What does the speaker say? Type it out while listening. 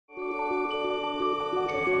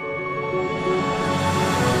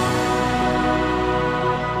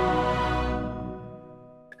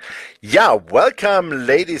Yeah, welcome,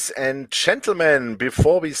 ladies and gentlemen.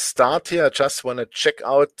 Before we start here, I just want to check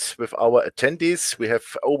out with our attendees. We have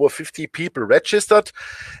over 50 people registered,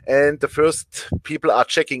 and the first people are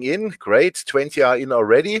checking in. Great, 20 are in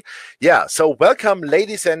already. Yeah, so welcome,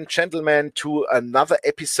 ladies and gentlemen, to another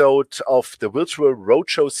episode of the virtual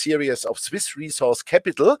roadshow series of Swiss Resource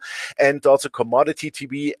Capital and also Commodity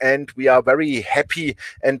TV. And we are very happy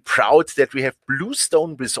and proud that we have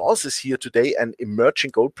Bluestone Resources here today, an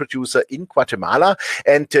emerging gold producer in Guatemala.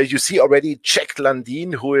 And you see already Jack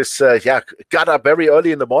Lundin, who is got up very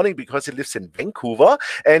early in the morning because he lives in Vancouver.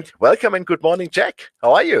 And welcome and good morning, Jack.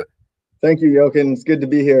 How are you? Thank you, Jochen. It's good to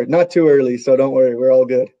be here. Not too early, so don't worry. We're all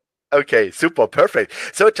good. Okay, super, perfect.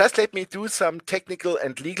 So just let me do some technical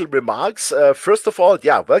and legal remarks. First of all,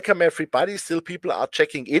 welcome everybody. Still people are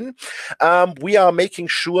checking in. We are making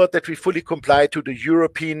sure that we fully comply to the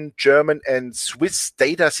European, German, and Swiss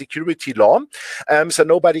data security law. So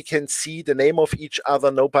nobody can see the name of each other.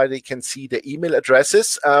 Nobody can see the email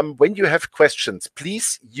addresses. When you have questions,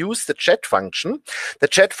 please use the chat function. The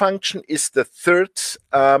chat function is the third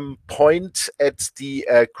point at the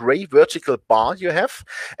gray vertical bar you have.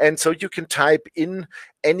 And so you can type in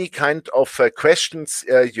any kind of questions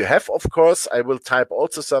you have, of course. I will type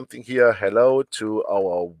also something here, hello to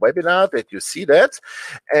our webinar, that you see that.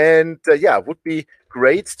 And would be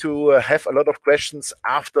great to have a lot of questions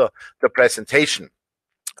after the presentation.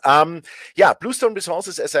 Bluestone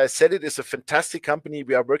Resources, as I said, it is a fantastic company.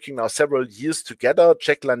 We are working now several years together.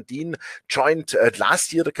 Jack Lundin joined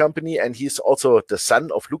last year the company, and he's also the son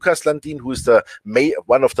of Lucas Lundin, who is the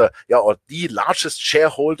largest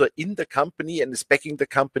shareholder in the company and is backing the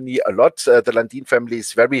company a lot. The Lundin family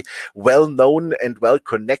is very well known and well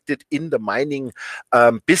connected in the mining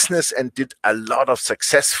business and did a lot of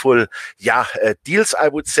successful deals, I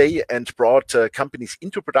would say, and brought companies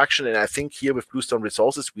into production. And I think here with Bluestone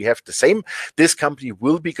Resources, we have the same. This company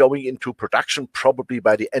will be going into production probably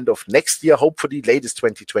by the end of next year, hopefully latest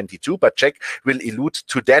 2022, but Jack will allude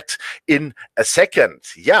to that in a second.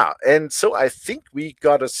 Yeah, and so I think we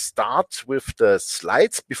got to start with the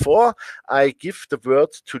slides. Before I give the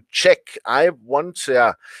word to Jack, I want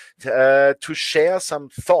to share some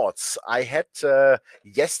thoughts I had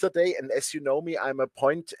yesterday. And as you know me, I'm a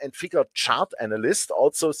point and figure chart analyst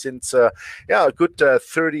also since a good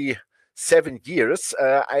 37 years.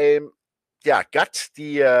 I got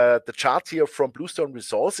the chart here from Bluestone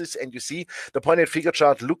Resources, and you see the point and figure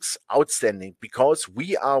chart looks outstanding because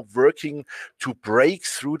we are working to break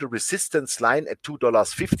through the resistance line at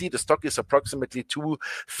 $2.50. The stock is approximately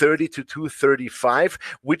 $2.30 to $2.35,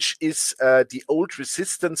 which is the old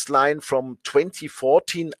resistance line from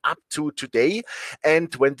 2014 up to today.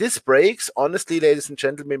 And when this breaks, honestly, ladies and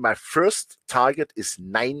gentlemen, my first target is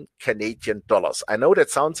 9 Canadian dollars. I know that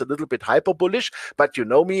sounds a little bit hyper bullish, but you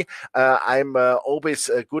know me, I'm always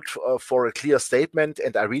good for a clear statement,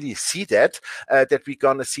 and I really see that we're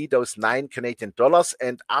gonna see those 9 Canadian dollars.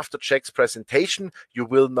 And after Jack's presentation, you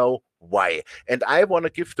will know why. And I want to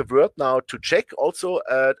give the word now to Jack. Also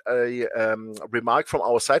a remark from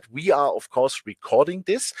our side. We are, of course, recording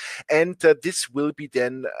this, and this will be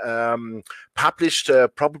then published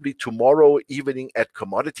probably tomorrow evening at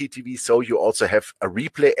Commodity TV. So you also have a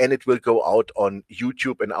replay, and it will go out on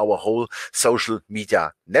YouTube and our whole social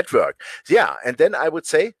media network. Yeah, and then I would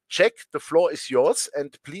say, Jack, the floor is yours,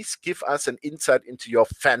 and please give us an insight into your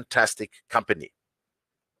fantastic company.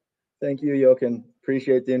 Thank you, Jochen.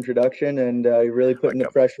 Appreciate the introduction, and you're really putting the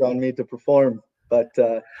pressure on me to perform. But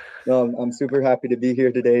no, I'm super happy to be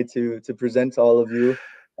here today to present to all of you.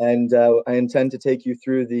 And I intend to take you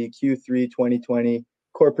through the Q3 2020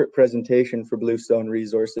 corporate presentation for Bluestone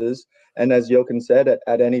Resources. And as Jochen said,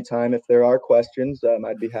 at any time, if there are questions,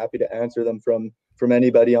 I'd be happy to answer them from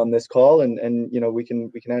anybody on this call. And we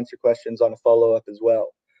can answer questions on a follow-up as well.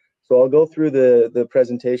 So I'll go through the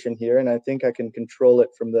presentation here, and I think I can control it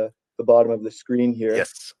from the bottom of the screen here.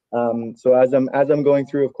 Yes. So as I'm going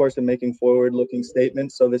through, of course, I'm making forward-looking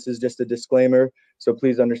statements. So this is just a disclaimer. So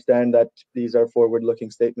please understand that these are forward-looking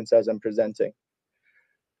statements as I'm presenting.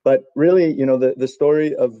 But really, the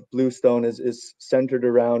story of Bluestone is centered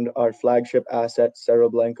around our flagship asset, Cerro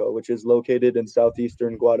Blanco, which is located in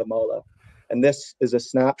southeastern Guatemala. And this is a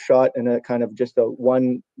snapshot and a kind of just a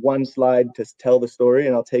one slide to tell the story,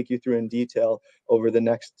 and I'll take you through in detail over the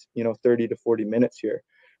next 30 to 40 minutes here.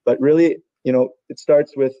 But really, it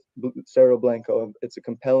starts with Cerro Blanco. It's a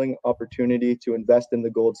compelling opportunity to invest in the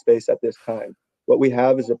gold space at this time. What we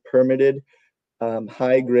have is a permitted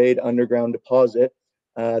high-grade underground deposit.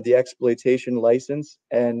 The exploitation license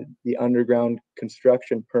and the underground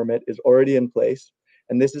construction permit is already in place.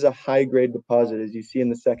 And this is a high-grade deposit, as you see in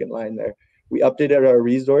the second line there. We updated our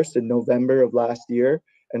resource in November of last year.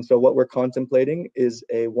 And so what we're contemplating is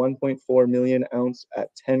a 1.4 million ounce at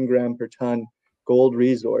 10 gram per ton gold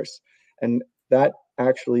resource. And that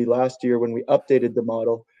actually last year, when we updated the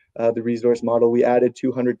model, the resource model, we added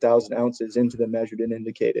 200,000 ounces into the measured and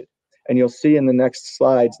indicated. And you'll see in the next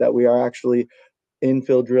slides that we are actually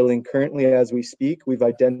infill drilling currently as we speak. We've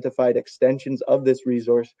identified extensions of this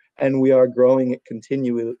resource, and we are growing it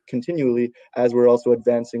continually as we're also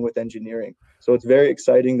advancing with engineering. So it's very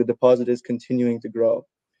exciting. The deposit is continuing to grow.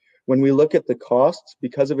 When we look at the costs,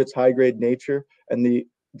 because of its high grade nature and the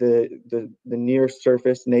near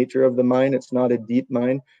surface nature of the mine, it's not a deep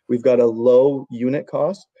mine. We've got a low unit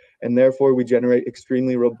cost, and therefore we generate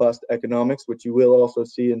extremely robust economics, which you will also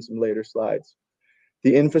see in some later slides.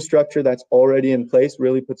 The infrastructure that's already in place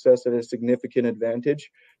really puts us at a significant advantage.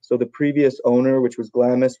 So the previous owner, which was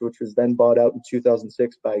Glamis, which was then bought out in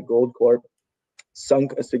 2006 by Goldcorp,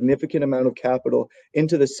 sunk a significant amount of capital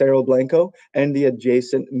into the Cerro Blanco and the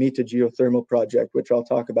adjacent Mita geothermal project, which I'll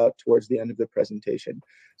talk about towards the end of the presentation.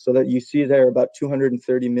 So that you see there, about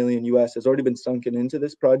 230 million US has already been sunken into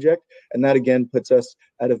this project. And that again puts us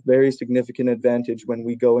at a very significant advantage when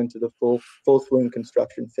we go into the full swing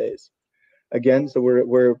construction phase. Again, so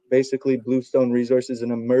we're basically Bluestone Resources,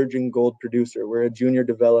 an emerging gold producer. We're a junior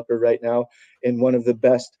developer right now in one of the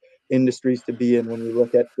best industries to be in when we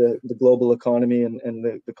look at the global economy and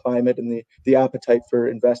the climate and the appetite for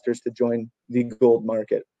investors to join the gold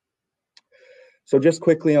market. So just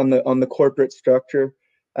quickly on the corporate structure.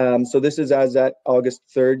 So this is as at August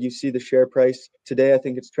 3rd. You see the share price. Today, I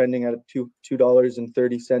think it's trending at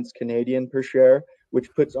 $2.30 Canadian per share, which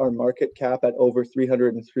puts our market cap at over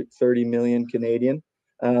 330 million Canadian.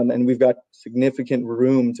 And we've got significant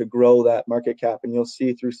room to grow that market cap. And you'll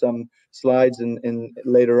see through some slides and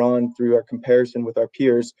later on through our comparison with our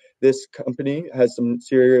peers, this company has some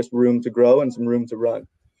serious room to grow and some room to run.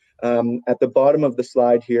 At the bottom of the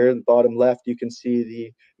slide here, the bottom left, you can see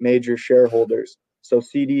the major shareholders. So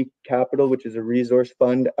CD Capital, which is a resource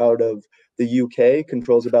fund out of the UK,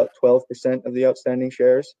 controls about 12% of the outstanding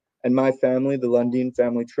shares. And my family, the Lundin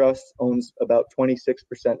Family Trust, owns about 26%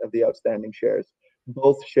 of the outstanding shares.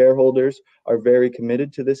 Both shareholders are very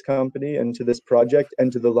committed to this company and to this project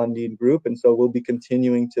and to the Lundin Group. And so we'll be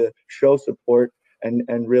continuing to show support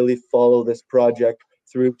and really follow this project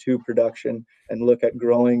through to production and look at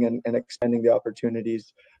growing and expanding the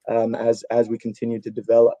opportunities as we continue to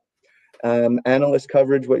develop. Analyst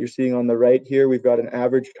coverage, what you're seeing on the right here, we've got an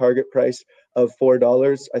average target price of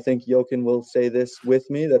 $4. I think Jochen will say this with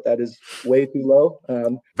me, that is way too low.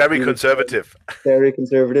 Very conservative. Very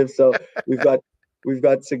conservative. So we've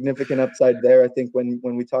got significant upside there. I think when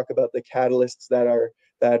we talk about the catalysts that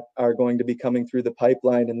are going to be coming through the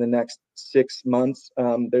pipeline in the next 6 months,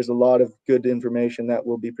 there's a lot of good information that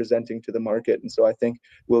we'll be presenting to the market. And so I think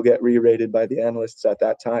we'll get re-rated by the analysts at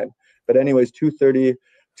that time. But anyways, $2.30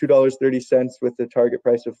 with the target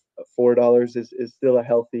price of $4 is still a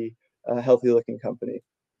healthy looking company.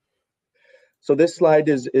 So this slide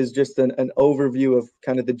is just an overview of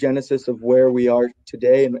kind of the genesis of where we are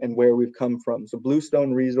today and where we've come from. So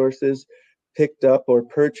Bluestone Resources picked up or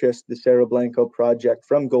purchased the Cerro Blanco project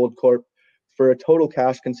from Goldcorp for a total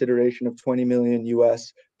cash consideration of 20 million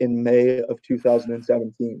US in May of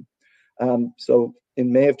 2017. So in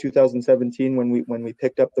May of 2017, when we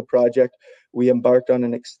picked up the project, we embarked on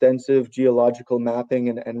an extensive geological mapping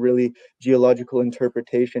and really geological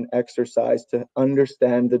interpretation exercise to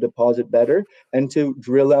understand the deposit better and to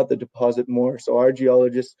drill out the deposit more. So our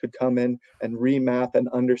geologists could come in and remap and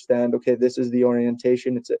understand, okay, this is the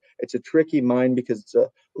orientation. It's a tricky mine because it's a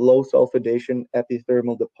low sulfidation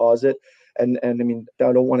epithermal deposit. And I mean,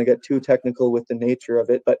 I don't want to get too technical with the nature of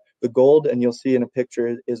it, but the gold, and you'll see in a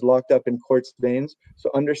picture, is locked up in quartz veins. So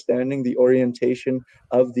understanding the orientation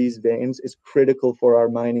of these veins is critical for our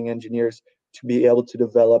mining engineers to be able to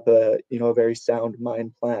develop a very sound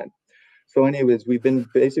mine plan. So anyways, we've been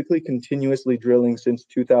basically continuously drilling since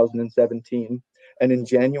 2017. And in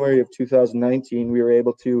January of 2019, we were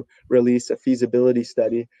able to release a feasibility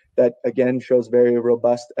study that, again, shows very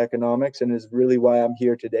robust economics and is really why I'm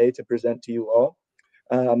here today to present to you all.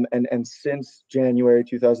 And since January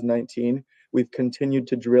 2019, we've continued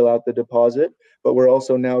to drill out the deposit, but we're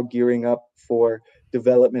also now gearing up for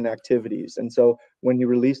development activities. And so when you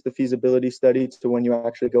release the feasibility study to when you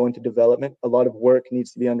actually go into development, a lot of work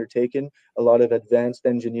needs to be undertaken, a lot of advanced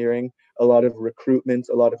engineering, a lot of recruitment,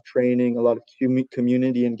 a lot of training, a lot of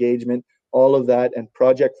community engagement, all of that. And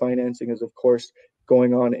project financing is, of course,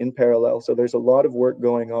 going on in parallel. So there's a lot of work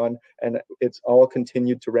going on, and it's all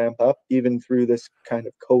continued to ramp up even through this kind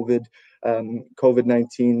of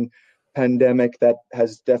COVID-19 pandemic that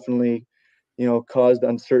has definitely caused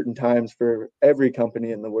uncertain times for every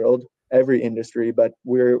company in the world, every industry, but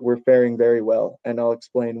we're faring very well, and I'll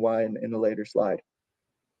explain why in a later slide.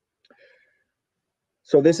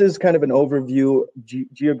 So this is kind of an overview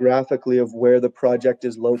geographically of where the project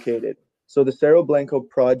is located. So the Cerro Blanco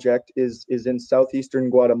project is in southeastern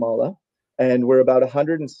Guatemala, and we're about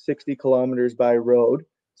 160 kilometers by road.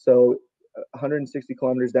 So 160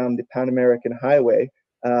 kilometers down the Pan American Highway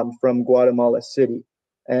from Guatemala City.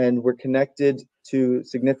 And we're connected to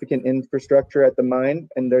significant infrastructure at the mine.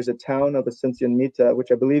 And there's a town of Asuncion,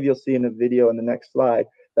 which I believe you'll see in a video in the next slide.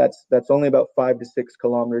 That's only about 5 to 6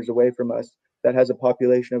 kilometers away from us. That has a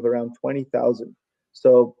population of around 20,000.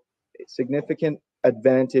 So significant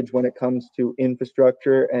advantage when it comes to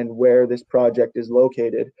infrastructure and where this project is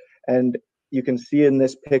located. And you can see in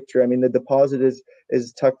this picture, I mean, the deposit is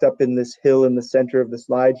tucked up in this hill in the center of the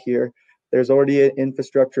slide here. There's already an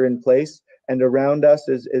infrastructure in place, and around us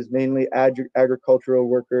is mainly agricultural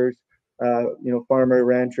workers, farmer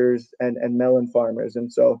ranchers and melon farmers.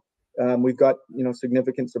 And so we've got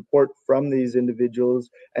significant support from these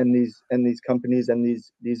individuals and these companies and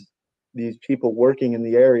these people working in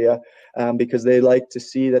the area because they like to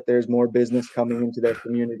see that there's more business coming into their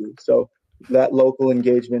community. So that local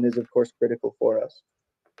engagement is of course critical for us.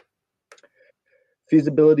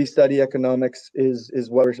 Feasibility study economics is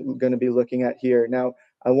what we're going to be looking at here. Now,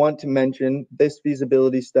 I want to mention this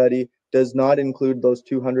feasibility study does not include those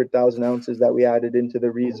 200,000 ounces that we added into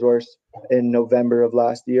the resource in November of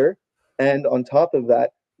last year. And on top of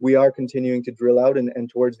that, we are continuing to drill out, and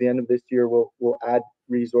towards the end of this year, we'll add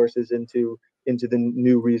resources into the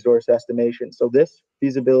new resource estimation. So this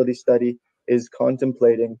feasibility study is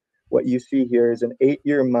contemplating what you see here is an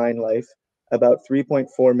 8-year mine life, about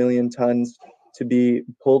 3.4 million tons to be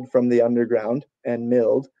pulled from the underground and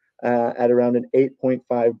milled at around an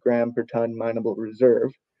 8.5 gram per ton mineable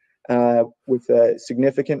reserve with a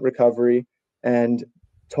significant recovery and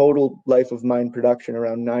total life of mine production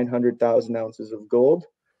around 900,000 ounces of gold.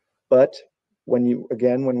 But when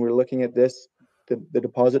we're looking at this, the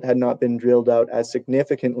deposit had not been drilled out as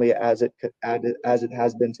significantly as it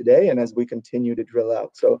has been today and as we continue to drill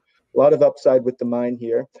out. So a lot of upside with the mine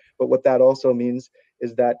here. But what that also means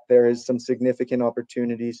is that there is some significant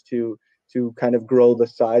opportunities to kind of grow the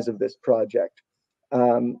size of this project.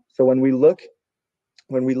 So when we look,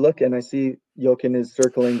 and I see Jochen is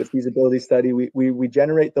circling the feasibility study, we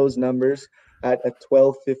generate those numbers at a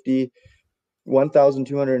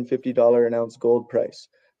 $1,250 an ounce gold price.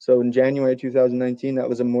 So in January 2019, that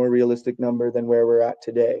was a more realistic number than where we're at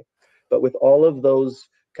today. But with all of those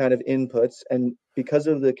kind of inputs, and because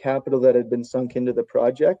of the capital that had been sunk into the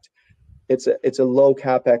project, it's a low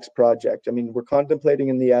capex project. I mean, we're contemplating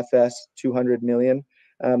in the FS 200 million.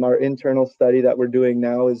 Our internal study that we're doing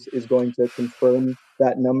now is going to confirm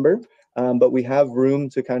that number, but we have room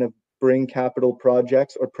to kind of bring capital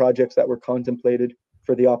projects or projects that were contemplated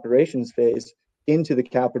for the operations phase into the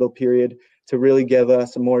capital period to really give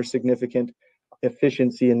us a more significant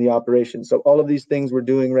efficiency in the operation. So all of these things we're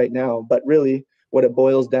doing right now, but really what it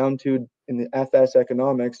boils down to in the FS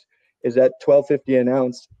economics is at $1,250 an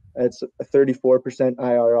ounce, it's a 34%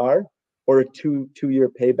 IRR or a two-year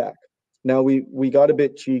payback. Now we got a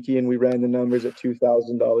bit cheeky and we ran the numbers at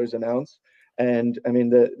 $2,000 an ounce, and I mean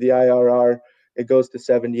the IRR, it goes to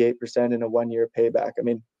 78% in a 1-year payback. I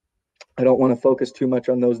mean, I don't want to focus too much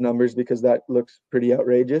on those numbers because that looks pretty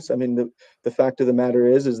outrageous. I mean, the fact of the matter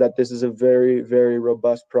is that this is a very, very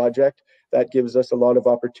robust project that gives us a lot of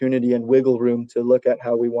opportunity and wiggle room to look at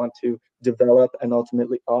how we want to develop and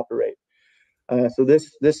ultimately operate. So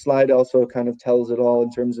this slide also kind of tells it all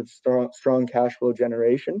in terms of strong cash flow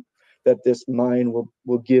generation that this mine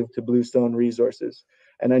will give to Bluestone Resources.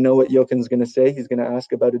 And I know what Jochen's going to say. He's going to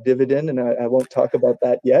ask about a dividend, and I won't talk about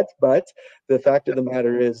that yet. But the fact of the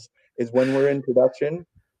matter is when we're in production,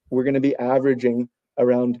 we're going to be averaging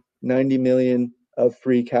around 90 million of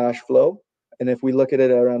free cash flow. And if we look at it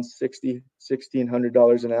around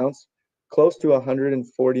 $1,600 an ounce, close to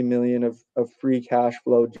 140 million of free cash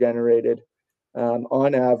flow generated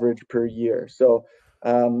on average per year. So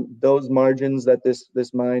those margins that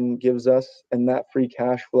this mine gives us and that free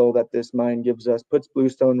cash flow that this mine gives us puts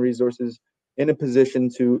Bluestone Resources in a position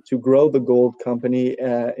to grow the gold company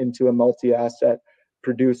into a multi-asset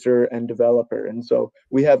producer and developer. And so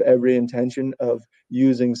we have every intention of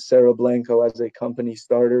using Cerro Blanco as a company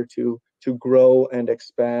starter to grow and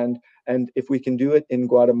expand. And if we can do it in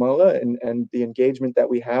Guatemala, and the engagement that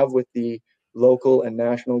we have with the local and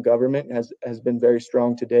national government has been very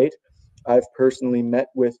strong to date. I've personally met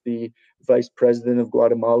with the vice president of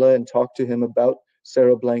Guatemala and talked to him about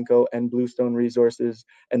Cerro Blanco and Bluestone Resources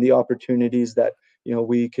and the opportunities that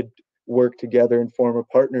we work together and form a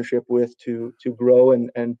partnership with to grow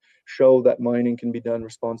and show that mining can be done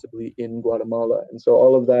responsibly in Guatemala. And so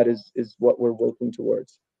all of that is what we're working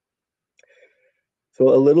towards.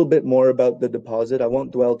 So a little bit more about the deposit. I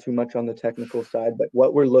won't dwell too much on the technical side, but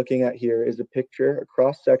what we're looking at here is a picture, a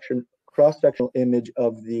cross-sectional image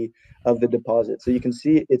of the deposit. So you can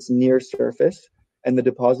see it's near surface, and the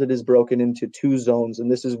deposit is broken into two zones, and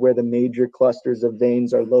this is where the major clusters of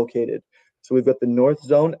veins are located. So we've got the north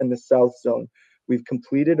zone and the south zone. We've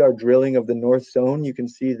completed our drilling of the north zone, you can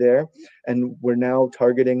see there, and we're now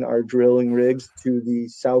targeting our drilling rigs to the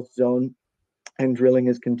south zone, and drilling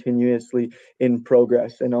is continuously in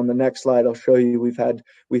progress. And on the next slide, I'll show you we've had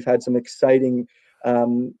some exciting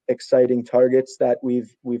targets that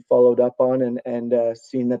we've followed up on and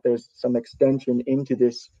seen that there's some extension into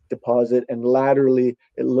this deposit, and laterally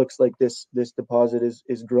it looks like this deposit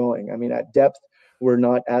is growing. I mean, at depth we're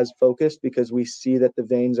not as focused because we see that the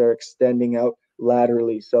veins are extending out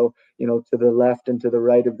laterally. So, you know, to the left and to the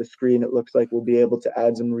right of the screen, it looks like we'll be able to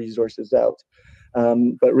add some resources out.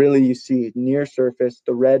 But really, you see near surface,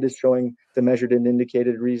 the red is showing the measured and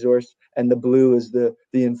indicated resource, and the blue is the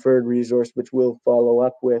inferred resource, which we'll follow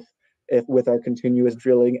up with our continuous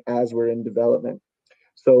drilling as we're in development.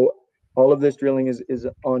 So all of this drilling is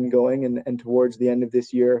ongoing, and towards the end of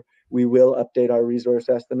this year, we will update our resource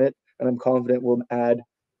estimate, and I'm confident we'll add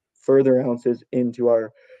further ounces into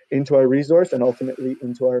our resource and ultimately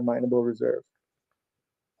into our mineable reserve.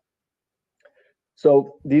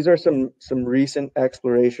 So these are some recent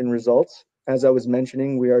exploration results. As I was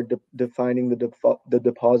mentioning, we are defining the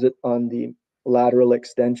deposit on the lateral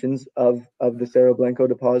extensions of the Cerro Blanco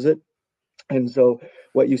deposit. And so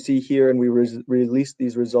what you see here, and we released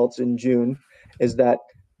these results in June, is that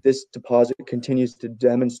this deposit continues to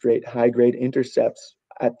demonstrate high-grade intercepts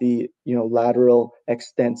at the lateral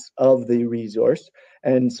extents of the resource.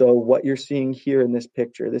 And so what you're seeing here in this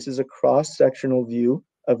picture, this is a cross-sectional view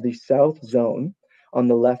of the south zone on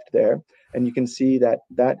the left there, and you can see that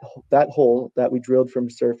hole that we drilled from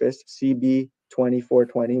surface,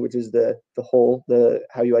 CB2420, which is the hole,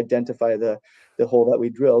 how you identify the hole that we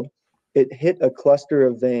drilled, it hit a cluster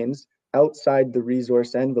of veins outside the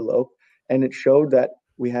resource envelope, and it showed that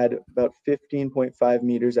we had about 15.5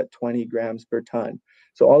 meters at 20 grams per ton.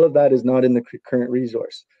 So all of that is not in the current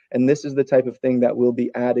resource, and this is the type of thing that we'll be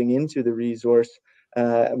adding into the resource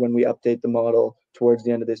when we update the model towards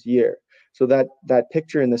the end of this year. So that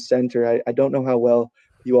picture in the center, I don't know how well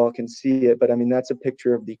you all can see it, but I mean, that's a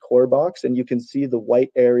picture of the core box, and you can see the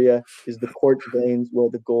white area is the quartz veins where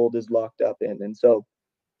the gold is locked up in. And so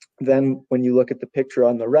then when you look at the picture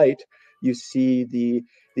on the right, you see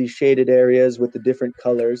the shaded areas with the different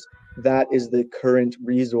colors. That is the current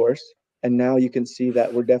resource. And now you can see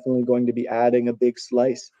that we're definitely going to be adding a big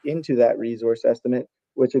slice into that resource estimate,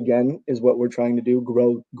 which again is what we're trying to do,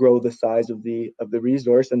 grow the size of the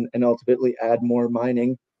resource and ultimately add more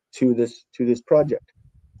mining to this project.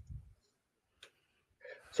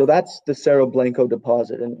 So that's the Cerro Blanco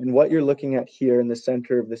deposit. And what you're looking at here in the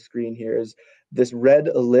center of the screen here is this red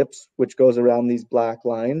ellipse, which goes around these black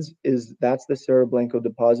lines, that's the Cerro Blanco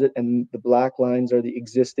deposit. And the black lines are the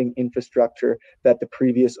existing infrastructure that the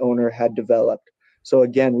previous owner had developed. So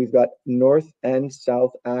again, we've got north and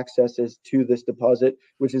south accesses to this deposit,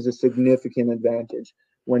 which is a significant advantage.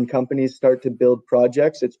 When companies start to build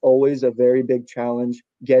projects, it's always a very big challenge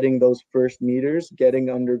getting those first meters, getting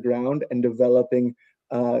underground and developing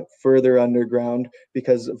further underground,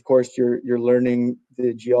 because of course you're learning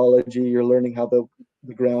the geology, you're learning how the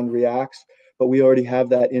ground reacts, but we already have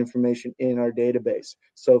that information in our database.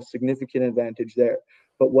 So significant advantage there.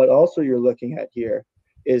 But what also you're looking at here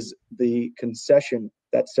is the concession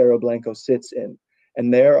that Cerro Blanco sits in.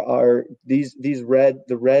 And there are the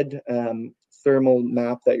red thermal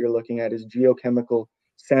map that you're looking at is geochemical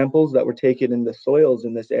samples that were taken in the soils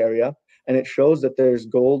in this area. And it shows that there's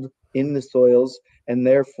gold in the soils, and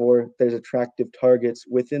therefore there's attractive targets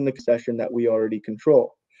within the concession that we already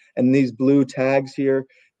control. And these blue tags here,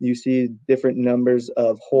 you see different numbers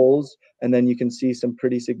of holes, and then you can see some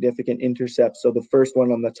pretty significant intercepts. So the first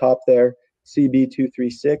one on the top there,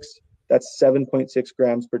 CB236, that's 7.6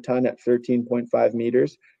 grams per ton at 13.5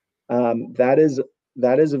 meters. That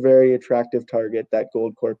is a very attractive target that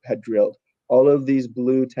Goldcorp had drilled. All of these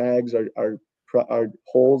blue tags are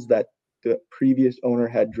holes that the previous owner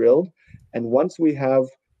had drilled. And once we have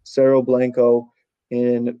Cerro Blanco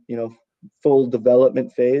in full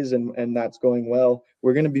development phase and that's going well,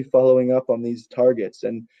 we're going to be following up on these targets.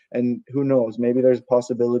 And who knows, maybe there's a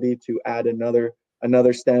possibility to add another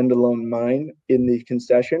standalone mine in the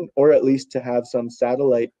concession, or at least to have some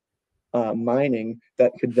satellite mining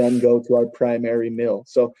that could then go to our primary mill.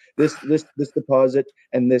 So this deposit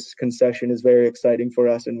and this concession is very exciting for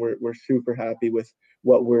us, and we're super happy with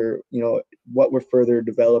what we're further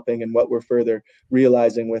developing and what we're further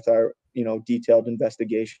realizing with our detailed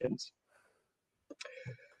investigations.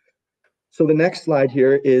 So the next slide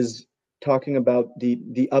here is talking about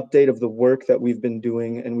the update of the work that we've been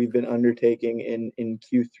doing and we've been undertaking in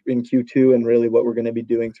Q2, and really what we're going to be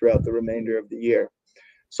doing throughout the remainder of the year.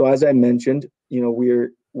 So as I mentioned,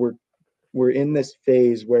 we're in this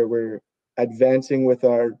phase where we're advancing with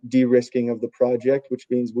our de-risking of the project, which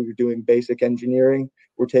means we're doing basic engineering.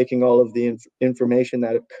 We're taking all of the information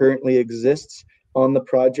that currently exists on the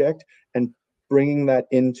project and bringing that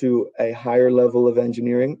into a higher level of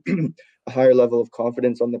engineering, a higher level of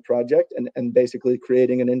confidence on the project, and basically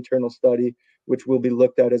creating an internal study which will be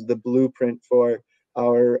looked at as the blueprint for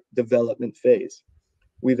our development phase.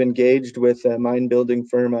 We've engaged with a mine building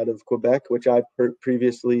firm out of Quebec, which I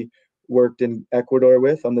previously worked in Ecuador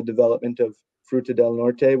with on the development of Fruta del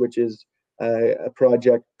Norte, which is a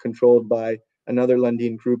project controlled by another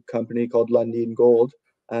Lundin group company called Lundin Gold.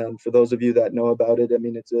 For those of you that know about it, I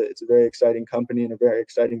mean, it's a very exciting company and a very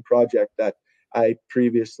exciting project that I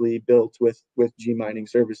previously built with G Mining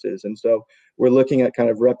Services. And so we're looking at kind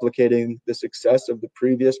of replicating the success of the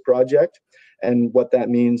previous project. And what that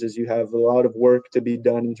means is you have a lot of work to be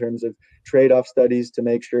done in terms of trade-off studies to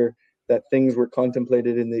make sure that things were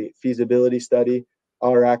contemplated in the feasibility study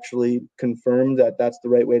are actually confirmed that that's the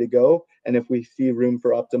right way to go. And if we see room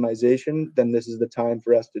for optimization, then this is the time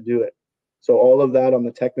for us to do it. So all of that on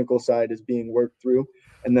the technical side is being worked through.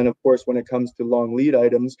 And then, of course, when it comes to long lead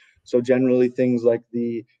items, so generally things like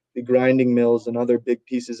the grinding mills and other big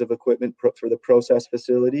pieces of equipment for the process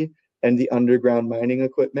facility and the underground mining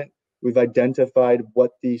equipment, we've identified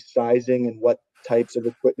what the sizing and what types of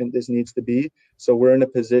equipment this needs to be. So we're in a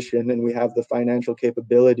position, and we have the financial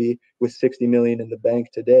capability with 60 million in the bank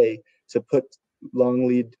today to put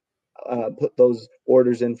put those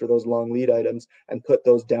orders in for those long lead items and put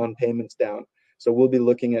those down payments down. So we'll be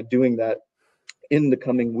looking at doing that in the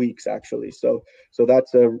coming weeks, actually. So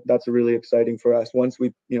that's really exciting for us. Once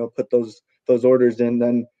we put those orders in,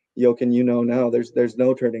 then Jochen, now there's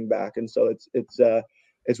no turning back, and so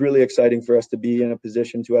it's really exciting for us to be in a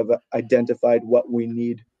position to have identified what we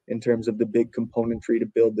need in terms of the big componentry to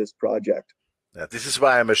build this project. Yeah, this is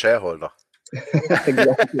why I'm a shareholder.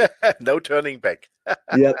 Exactly. No turning back.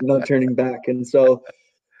 Yeah, no turning back. And so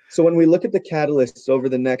when we look at the catalysts over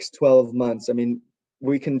the next 12 months, I mean,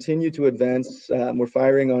 we continue to advance. We're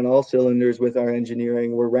firing on all cylinders with our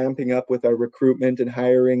engineering. We're ramping up with our recruitment and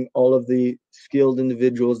hiring all of the skilled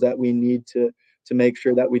individuals that we need to make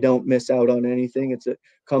sure that we don't miss out on anything. It's a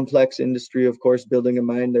complex industry, of course, building a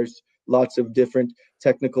mine. There's lots of different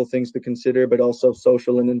technical things to consider, but also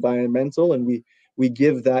social and environmental. And we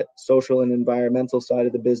give that social and environmental side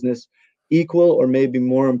of the business equal or maybe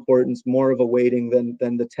more importance, more of a weighting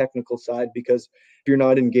than the technical side, because if you're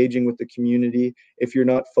not engaging with the community, if you're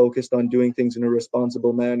not focused on doing things in a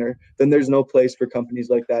responsible manner, then there's no place for companies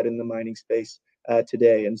like that in the mining space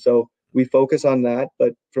today. And so we focus on that,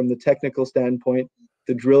 but from the technical standpoint,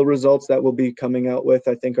 the drill results that we'll be coming out with,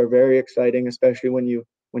 I think, are very exciting, especially when you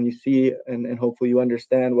see and hopefully you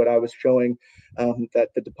understand what I was showing, that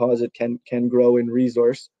the deposit can grow in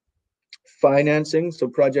resource. Financing, so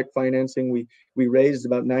project financing, we raised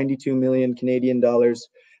about 92 million Canadian dollars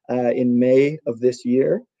in May of this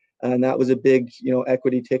year, and that was a big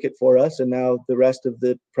equity ticket for us. And now the rest of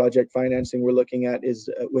the project financing we're looking at is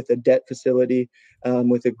with a debt facility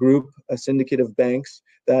with a syndicate of banks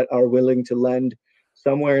that are willing to lend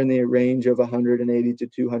somewhere in the range of 180 to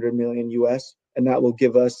 200 million US, and that will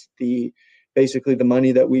give us basically the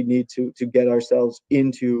money that we need to get ourselves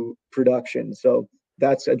into production. So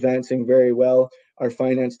that's advancing very well. Our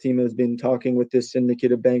finance team has been talking with this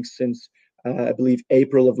syndicate of banks since I believe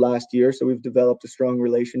April of last year. So we've developed a strong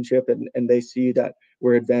relationship, and they see that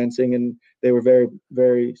we're advancing, and they were very,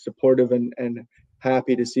 very supportive and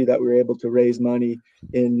happy to see that we were able to raise money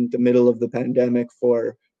in the middle of the pandemic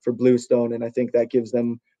for Bluestone. And I think that gives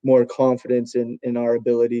them more confidence in our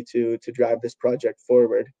ability to drive this project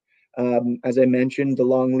forward. As I mentioned, the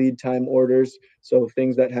long lead time orders, so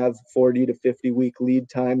things that have 40 to 50 week lead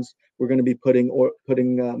times, we're going to be putting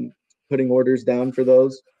orders down for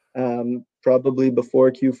those, probably before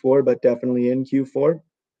Q4, but definitely in Q4.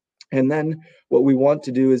 And then what we want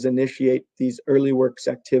to do is initiate these early works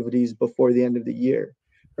activities before the end of the year.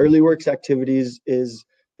 Early works activities is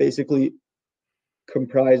basically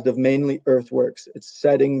comprised of mainly earthworks. It's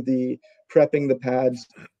prepping the pads,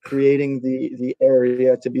 creating the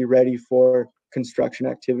area to be ready for construction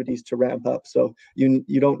activities to ramp up. So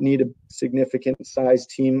you don't need a significant size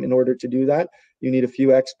team in order to do that. You need a few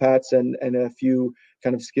expats and a few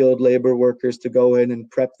kind of skilled labor workers to go in and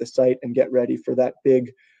prep the site and get ready for that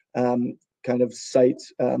big kind of site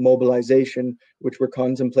mobilization, which we're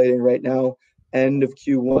contemplating right now, end of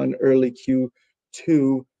Q1, early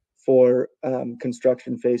Q2 for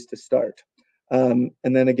construction phase to start. And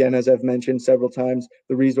then again, as I've mentioned several times,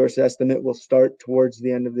 the resource estimate will start towards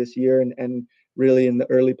the end of this year and really in the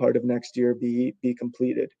early part of next year be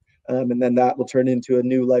completed. And then that will turn into a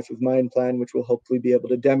new life of mine plan, which will hopefully be able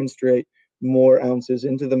to demonstrate more ounces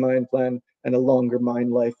into the mine plan and a longer mine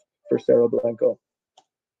life for Cerro Blanco.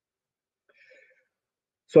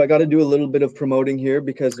 So I got to do a little bit of promoting here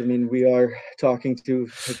because, I mean, we are talking to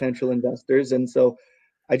potential investors. And so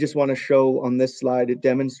I just want to show on this slide, it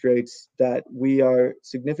demonstrates that we are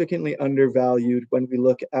significantly undervalued when we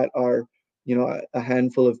look at our, you know, a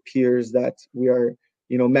handful of peers that we are,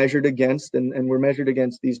 you know, measured against. And we're measured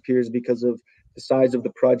against these peers because of the size of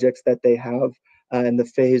the projects that they have and the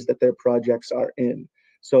phase that their projects are in.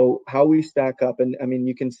 So how we stack up, and I mean,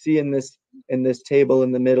 you can see in this table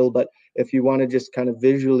in the middle, but if you want to just kind of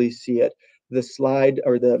visually see it, the slide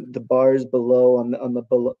or the bars below on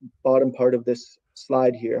the bottom part of this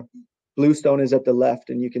slide here, Bluestone is at the left,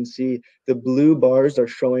 and you can see the blue bars are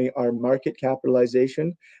showing our market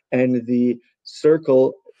capitalization, and the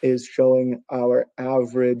circle is showing our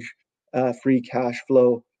average free cash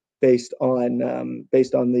flow based on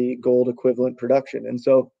the gold equivalent production. And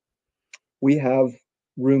so we have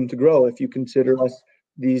room to grow. If you consider us,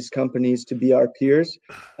 these companies, to be our peers,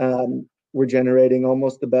 we're generating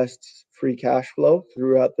almost the best free cash flow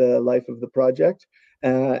throughout the life of the project,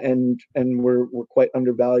 and we're quite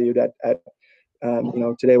undervalued at you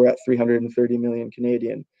know, today we're at 330 million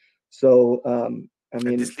Canadian. So I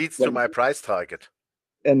mean, and this leads to my price target.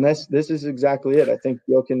 And this is exactly it. I think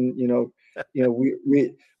Jochen, you know,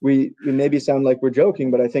 we maybe sound like we're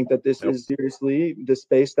joking, but I think that this is seriously the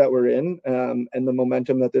space that we're in, and the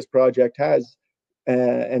momentum that this project has,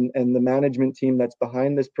 and the management team that's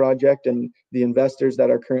behind this project, and the investors that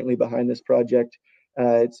are currently behind this project.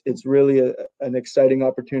 It's really an exciting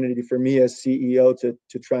opportunity for me as CEO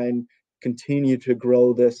to try and continue to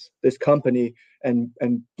grow this company, and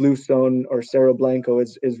Bluestone or Cerro Blanco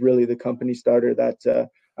is really the company starter that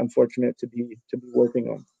I'm fortunate to be working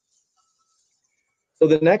on. So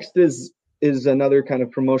the next is another kind of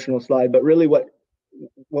promotional slide, but really what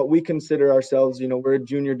we consider ourselves, you know, we're a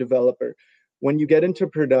junior developer. When you get into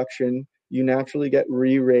production, you naturally get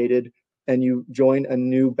re-rated and you join a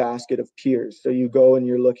new basket of peers. So you go and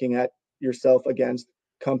you're looking at yourself against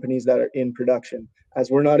companies that are in production. As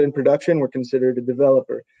we're not in production, we're considered a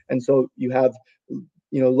developer. And so you have,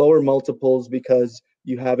 you know, lower multiples because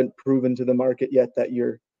you haven't proven to the market yet that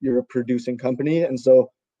you're a producing company. And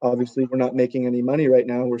so obviously we're not making any money right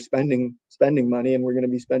now. We're spending money, and we're going to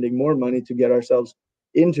be spending more money to get ourselves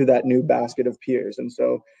into that new basket of peers. And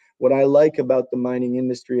so what I like about the mining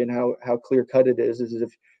industry and how clear cut it is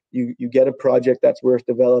if you get a project that's worth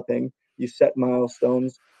developing, you set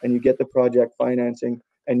milestones and you get the project financing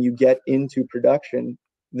and you get into production,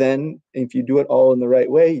 then if you do it all in the right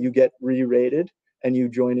way, you get re-rated and you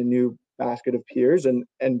join a new basket of peers,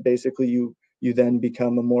 and basically you then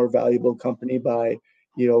become a more valuable company by,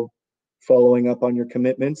 you know, following up on your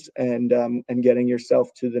commitments and getting yourself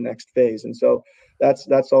to the next phase. And so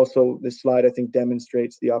that's also, this slide I think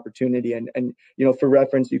demonstrates the opportunity. And you know, for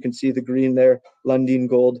reference, you can see the green there, Lundin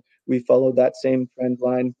Gold. We followed that same trend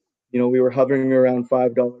line. You know, we were hovering around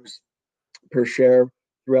 $5 per share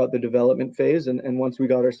throughout the development phase, and once we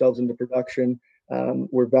got ourselves into production,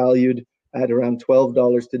 we're valued at around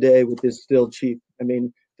 $12 today, which is still cheap. I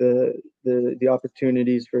mean, the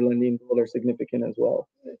opportunities for Lundin Gold are significant as well.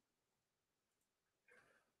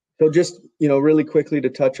 So just, you know, really quickly to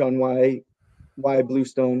touch on why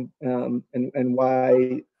Bluestone, and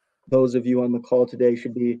why those of you on the call today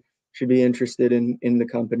should be interested in the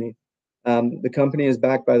company. The company is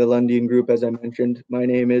backed by the Lundin Group, as I mentioned. My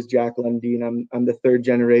name is Jack Lundin. I'm the third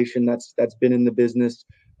generation that's been in the business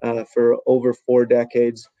for over 4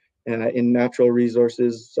 decades in natural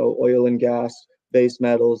resources, so oil and gas, base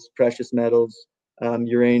metals, precious metals,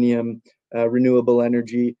 uranium, renewable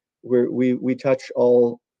energy. We touch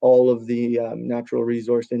all of the natural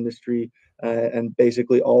resource industry and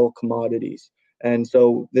basically all commodities. And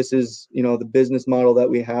so this is, you know, the business model that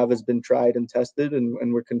we have has been tried and tested,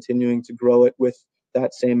 and we're continuing to grow it with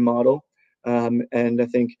that same model. And I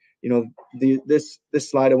think, you know, this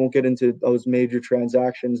slide, I won't get into those major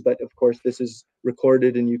transactions, but of course this is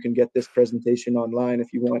recorded and you can get this presentation online.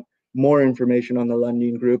 If you want more information on the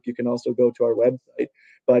Lundin Group, you can also go to our website.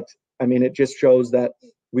 But I mean, it just shows that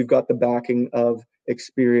we've got the backing of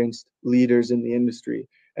experienced leaders in the industry.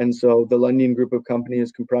 And so the Lundin group of companies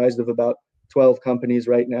is comprised of about 12 companies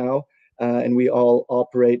right now, and we all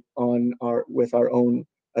operate with our own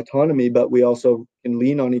autonomy, but we also can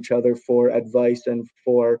lean on each other for advice and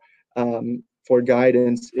for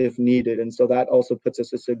guidance if needed. And so that also puts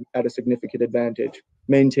us at a significant advantage,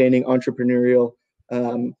 maintaining entrepreneurial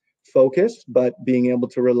focus, but being able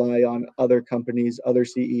to rely on other companies, other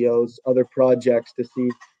CEOs, other projects to see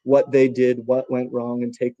what they did, what went wrong,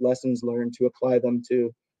 and take lessons learned to apply them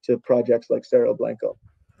to projects like Cerro Blanco.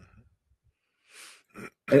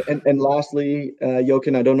 And lastly,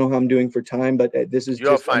 Jochen, I don't know how I'm doing for time, but this is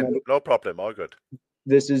You're fine. No problem. All good.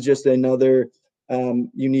 This is just another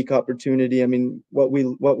unique opportunity. I mean, what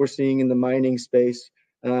we're seeing in the mining space,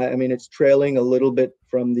 I mean, it's trailing a little bit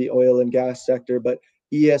from the oil and gas sector, but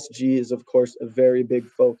ESG is, of course, a very big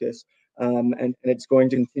focus. And it's going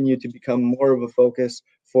to continue to become more of a focus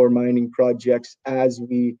for mining projects as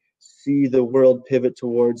we see the world pivot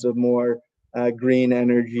towards a more green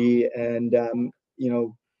energy and,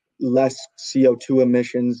 less CO2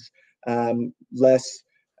 emissions, less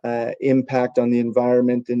impact on the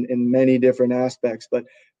environment in many different aspects. But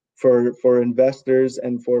for investors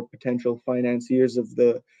and for potential financiers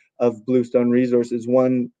of Bluestone Resources,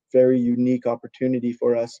 one very unique opportunity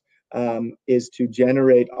for us is to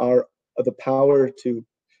generate the power to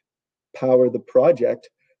power the project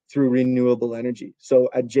through renewable energy. So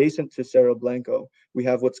adjacent to Cerro Blanco, we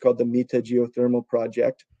have what's called the Mita geothermal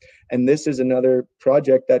project. And this is another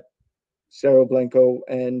project that Cerro Blanco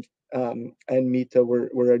and Mita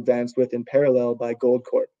were advanced with in parallel by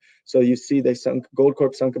Goldcorp. So you see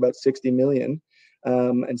Goldcorp sunk about 60 million.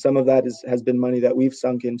 And some of that has been money that we've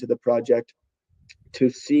sunk into the project to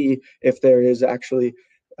see if there is actually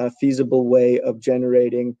a feasible way of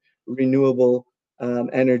generating renewable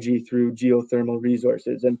energy through geothermal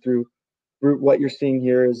resources. And through what you're seeing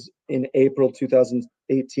here is in April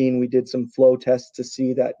 2018, we did some flow tests to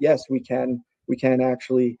see that, yes, we can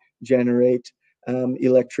actually generate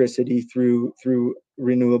electricity through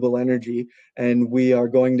renewable energy. And we are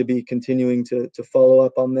going to be continuing to follow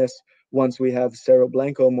up on this once we have Cerro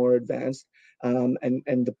Blanco more advanced. And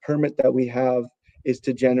the permit that we have is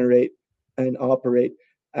to generate and operate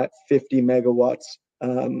at 50 megawatts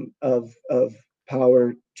of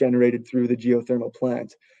power generated through the geothermal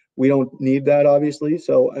plant. We don't need that, obviously.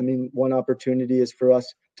 So, I mean, one opportunity is for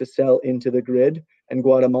us to sell into the grid. And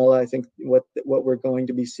Guatemala, I think what we're going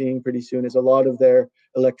to be seeing pretty soon is a lot of their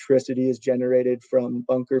electricity is generated from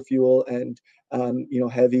bunker fuel and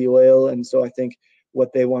heavy oil. And so I think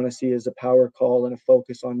what they want to see is a power call and a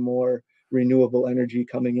focus on more renewable energy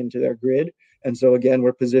coming into their grid. And so again,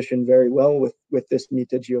 we're positioned very well with this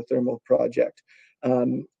Mita geothermal project.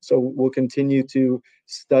 So we'll continue to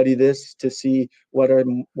study this to see what are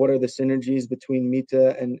the synergies between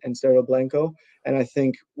Mita and Cerro Blanco. And I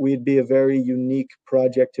think we'd be a very unique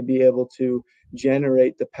project to be able to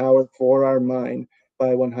generate the power for our mine by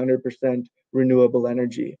 100% renewable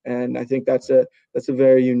energy. And I think that's a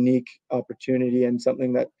very unique opportunity and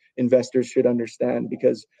something that investors should understand,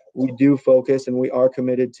 because we do focus and we are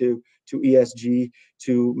committed to ESG,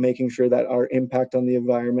 to making sure that our impact on the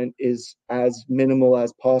environment is as minimal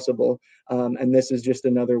as possible. And this is just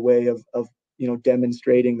another way of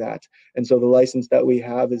demonstrating that. And so the license that we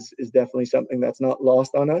have is definitely something that's not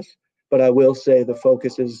lost on us. But I will say the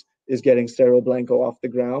focus is getting Cerro Blanco off the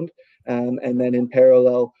ground. And then in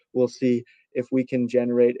parallel, we'll see if we can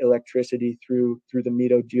generate electricity through the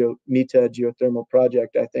Mita geothermal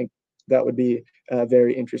project. I think that would be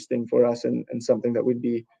very interesting for us and something that we'd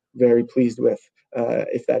be very pleased with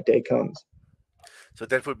if that day comes. So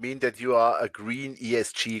that would mean that you are a green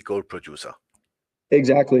ESG gold producer.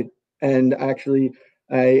 Exactly. And actually,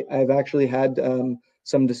 I've actually had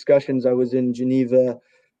some discussions. I was in Geneva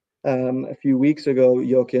a few weeks ago,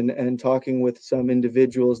 Jochen, and talking with some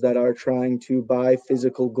individuals that are trying to buy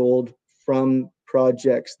physical gold from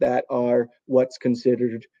projects that are what's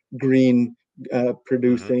considered green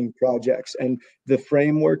producing projects. And the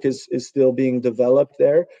framework is still being developed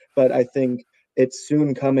there, but I think it's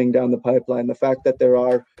soon coming down the pipeline. The fact that there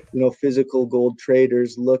are physical gold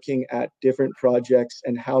traders looking at different projects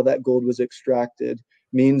and how that gold was extracted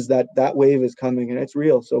means that wave is coming and it's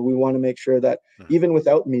real. So we want to make sure that even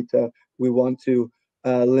without Mita, we want to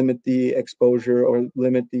limit the exposure or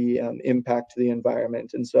limit the impact to the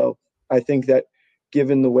environment. And so I think that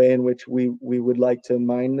given the way in which we would like to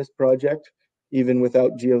mine this project, even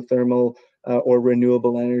without geothermal or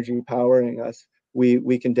renewable energy powering us,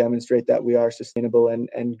 we can demonstrate that we are sustainable and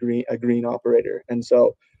a green operator. And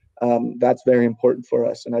so that's very important for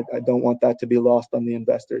us. And I don't want that to be lost on the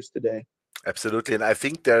investors today. Absolutely. And I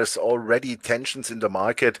think there's already tensions in the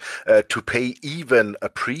market to pay even a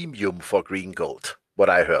premium for green gold, what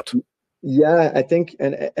I heard. Yeah, I think,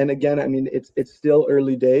 and again, I mean, it's still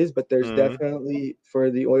early days, but there's definitely,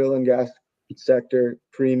 for the oil and gas sector,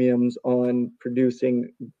 premiums on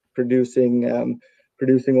producing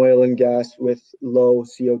oil and gas with low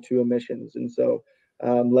CO2 emissions. And so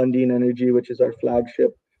Lundin Energy, which is our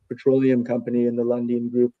flagship petroleum company in the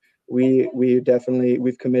Lundin Group,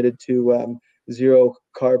 we've committed to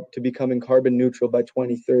to becoming carbon neutral by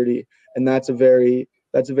 2030, and that's a very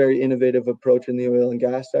innovative approach in the oil and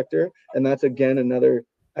gas sector. And that's, again, another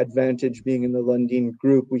advantage being in the Lundin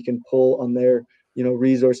Group. We can pull on their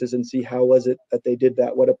resources and see how was it that they did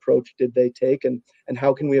that, what approach did they take, and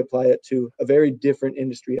how can we apply it to a very different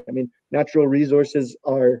industry. I mean, natural resources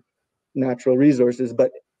are natural resources,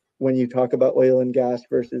 but when you talk about oil and gas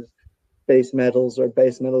versus base metals, or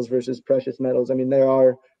base metals versus precious metals, I mean, there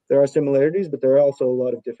are similarities, but there are also a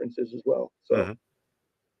lot of differences as well. So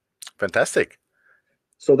fantastic.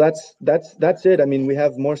 So that's it. I mean, we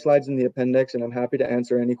have more slides in the appendix, and I'm happy to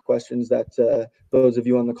answer any questions that those of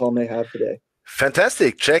you on the call may have today.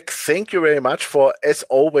 Fantastic, Jack. Thank you very much for, as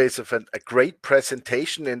always, a great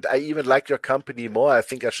presentation. And I even like your company more. I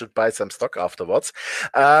think I should buy some stock afterwards.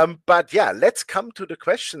 But yeah, let's come to the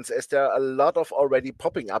questions, as there are a lot of already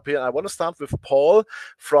popping up here. I want to start with Paul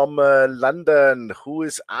from London, who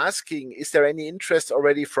is asking, is there any interest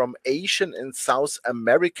already from Asian and South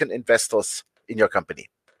American investors in your company?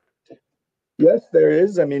 Yes, there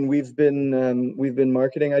is. I mean, we've been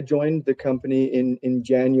marketing. I joined the company in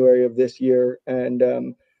January of this year,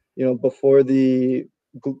 and before the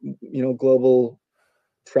global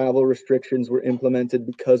travel restrictions were implemented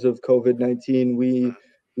because of COVID-19,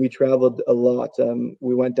 we traveled a lot.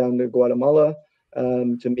 We went down to Guatemala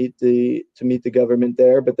to meet the government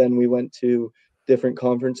there, but then we went to different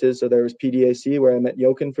conferences. So there was PDAC, where I met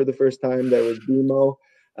Jochen for the first time. There was BMO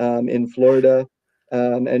in Florida.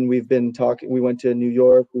 And we've been talking. We went to New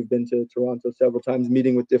York. We've been to Toronto several times,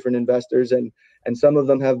 meeting with different investors, and some of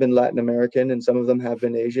them have been Latin American, and some of them have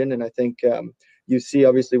been Asian. And I think you see,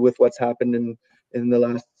 obviously, with what's happened in the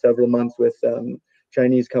last several months, with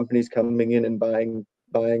Chinese companies coming in and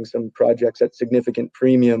buying some projects at significant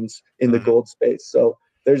premiums in the gold space. So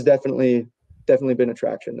there's definitely been a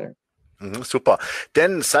traction there. Super.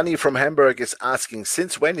 Then Sunny from Hamburg is asking,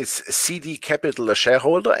 since when is CD Capital a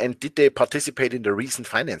shareholder, and did they participate in the recent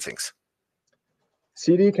financings?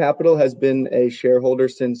 CD Capital has been a shareholder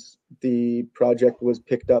since the project was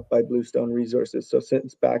picked up by Bluestone Resources, so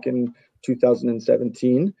since back in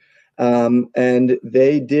 2017. And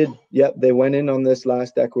they went in on this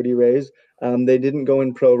last equity raise. They didn't go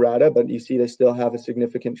in pro rata, but you see they still have a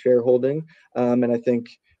significant shareholding. And I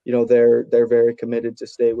think they're very committed to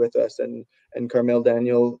stay with us. And Carmel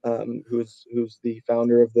Daniel, who's the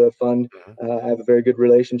founder of the fund, I have a very good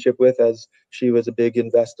relationship with, as she was a big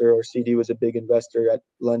investor, or CD was a big investor at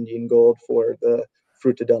Lundin Gold for the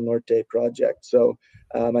Fruta del Norte project. So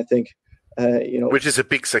I think which is a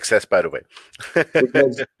big success, by the way.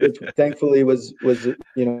 which thankfully was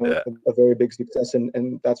a very big success,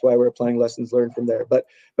 and that's why we're applying lessons learned from there. But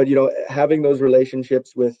having those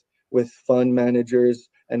relationships with fund managers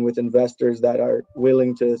and with investors that are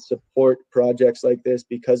willing to support projects like this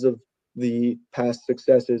because of the past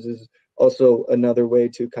successes is also another way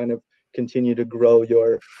to kind of continue to grow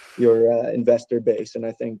your investor base. And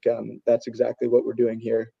I think that's exactly what we're doing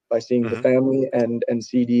here by seeing the family and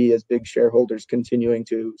CD as big shareholders continuing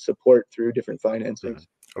to support through different financings.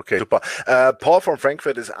 Okay, super. Paul from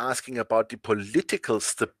Frankfurt is asking about the political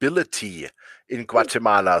stability in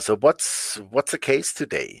Guatemala. So what's the case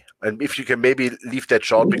today? And if you can maybe leave that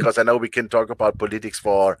short, because I know we can talk about politics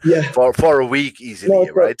for a week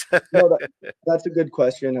easily, right? That's a good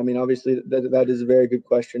question. I mean, obviously that is a very good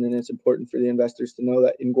question, and it's important for the investors to know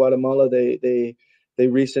that in Guatemala they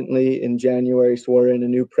recently in January swore in a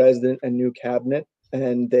new president and new cabinet,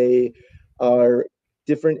 and they are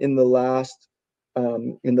different in the last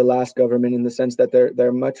government, in the sense that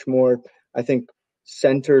they're much more, I think,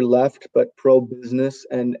 center left, but pro business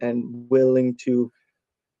and willing to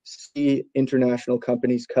see international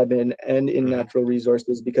companies come in and in natural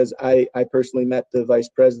resources. Because I personally met the vice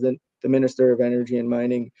president, the minister of energy and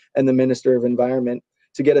mining, and the minister of environment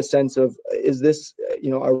to get a sense of, is this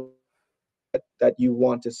that you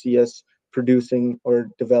want to see us producing or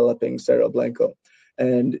developing Cerro Blanco,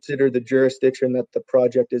 and consider the jurisdiction that the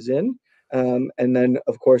project is in. And then,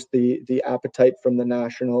 of course, the appetite from the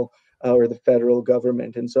national or the federal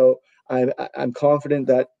government. And so I'm confident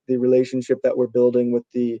that the relationship that we're building with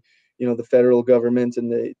the the federal government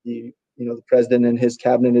and the president and his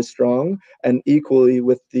cabinet is strong, and equally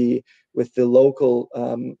with the local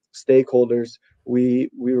stakeholders, we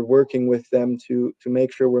were working with them to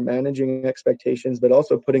make sure we're managing expectations, but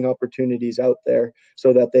also putting opportunities out there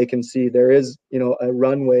so that they can see there is a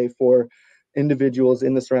runway for individuals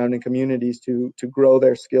in the surrounding communities to grow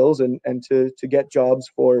their skills and to get jobs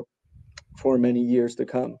for many years to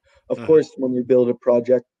come. Of course, when you build a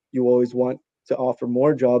project, you always want to offer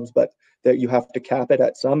more jobs, but that you have to cap it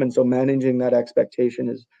at some, and so managing that expectation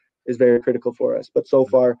is very critical for us. But so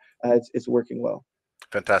far, it's working well.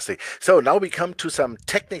 Fantastic. So now we come to some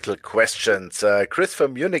technical questions. Chris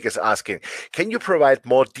from Munich is asking, can you provide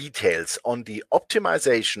more details on the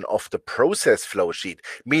optimization of the process flow sheet,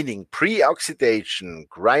 meaning pre-oxidation,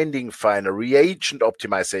 grinding finer, reagent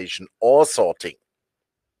optimization, or sorting?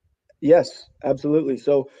 Yes, absolutely.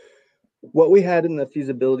 So what we had in the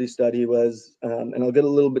feasibility study was, and I'll get a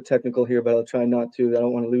little bit technical here, but I'll try not to. I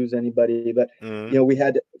don't want to lose anybody. But we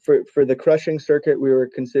had for the crushing circuit, we were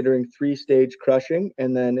considering 3-stage crushing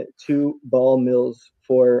and then 2 ball mills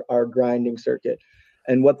for our grinding circuit.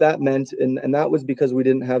 And what that meant, and that was because we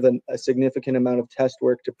didn't have a significant amount of test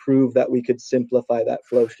work to prove that we could simplify that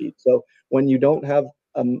flow sheet. So when you don't have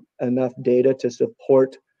enough data to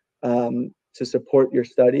support your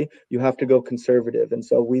study, you have to go conservative. And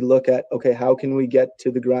so we look at, okay, how can we get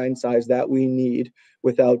to the grind size that we need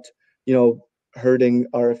without, hurting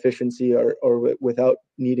our efficiency or without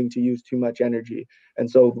needing to use too much energy. And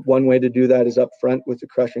so one way to do that is up front with the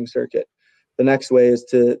crushing circuit. The next way is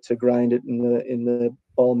to grind it in the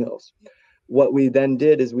ball mills. What we then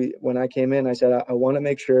did is when I came in, I said, I want to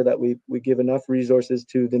make sure that we give enough resources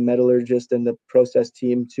to the metallurgist and the process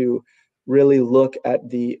team to really look at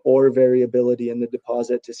the ore variability in the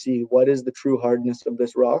deposit to see what is the true hardness of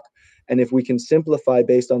this rock. And if we can simplify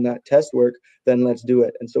based on that test work, then let's do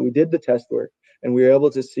it. And so we did the test work, and we were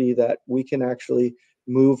able to see that we can actually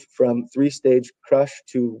move from 3-stage crush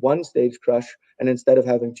to 1-stage crush. And instead of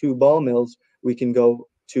having 2 ball mills, we can go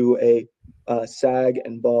to a SAG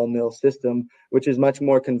and ball mill system, which is much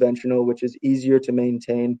more conventional, which is easier to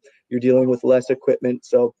maintain. You're dealing with less equipment,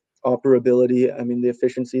 so operability, I mean, the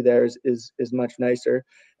efficiency there is much nicer.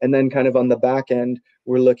 And then kind of on the back end,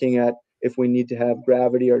 we're looking at if we need to have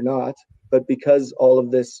gravity or not. But because all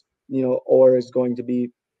of this, ore is going to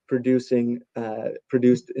be produced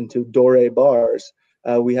into doré bars,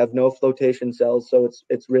 we have no flotation cells, so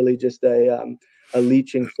it's really just a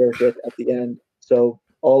leaching circuit at the end. So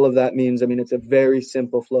all of that means, I mean, it's a very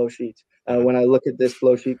simple flow sheet. When I look at this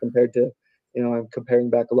flow sheet compared to, I'm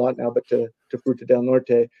comparing back a lot now, but to Fruta del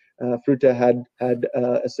Norte, Fruta had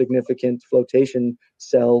a significant flotation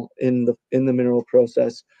cell in the mineral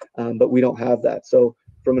process, but we don't have that. So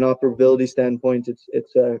from an operability standpoint,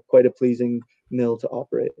 it's quite a pleasing mill to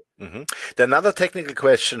operate. Then another technical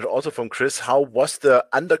question, also from Chris: how was the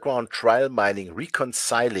underground trial mining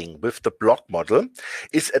reconciling with the block model?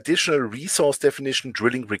 Is additional resource definition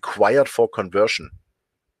drilling required for conversion?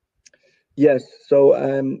 Yes.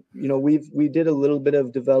 So, we did a little bit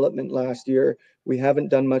of development last year. We haven't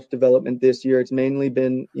done much development this year. It's mainly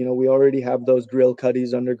been, we already have those drill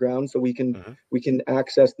cuddies underground, so we can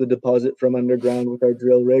access the deposit from underground with our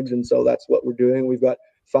drill rigs, and so that's what we're doing. We've got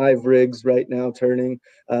 5 rigs right now turning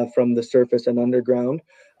from the surface and underground,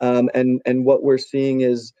 and what we're seeing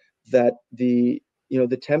is that the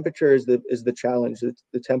temperature is the challenge.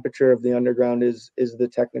 The temperature of the underground is the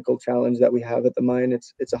technical challenge that we have at the mine.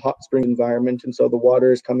 It's a hot spring environment, and so the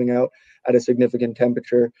water is coming out at a significant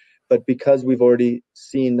temperature. But because we've already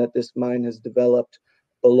seen that this mine has developed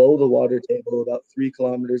below the water table, about 3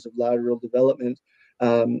 kilometers of lateral development,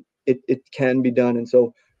 it can be done. And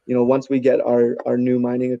so, once we get our new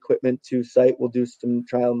mining equipment to site, we'll do some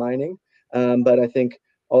trial mining. But I think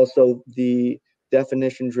also the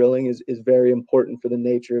definition drilling is very important for the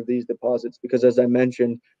nature of these deposits, because as I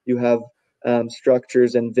mentioned, you have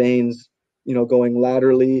structures and veins, going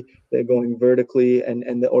laterally, they're going vertically,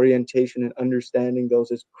 and the orientation and understanding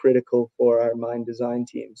those is critical for our mine design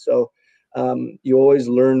team. So you always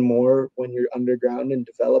learn more when you're underground and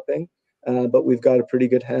developing, but we've got a pretty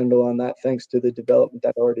good handle on that thanks to the development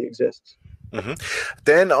that already exists.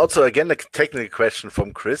 Then also again a technical question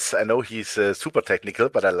from Chris. I know he's super technical,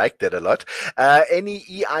 but I like that a lot. Any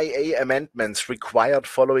EIA amendments required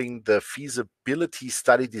following the feasibility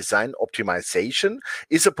study design optimization?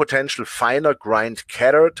 Is a potential finer grind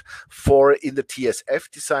carrot for in the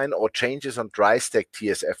TSF design, or changes on dry stack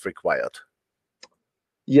TSF required?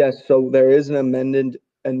 Yes, so there is an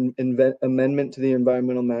an amendment to the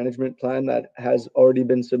environmental management plan that has already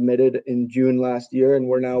been submitted in June last year, and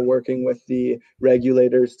we're now working with the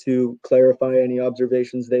regulators to clarify any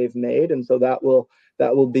observations they've made. And so that will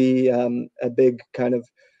be a big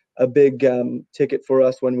ticket for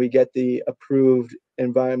us when we get the approved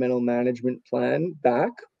environmental management plan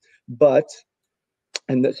back. The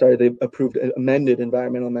approved amended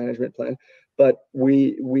environmental management plan. But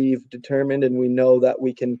we've determined, and we know that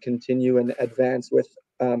we can continue and advance with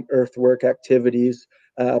earthwork activities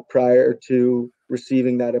prior to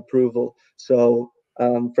receiving that approval. So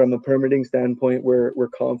from a permitting standpoint, we're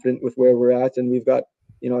confident with where we're at, and we've got,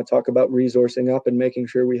 I talk about resourcing up and making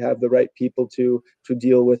sure we have the right people to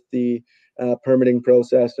deal with the permitting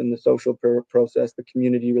process and the social process, the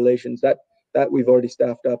community relations that we've already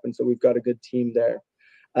staffed up, and so we've got a good team there.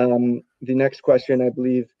 The next question, I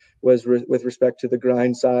believe, was with respect to the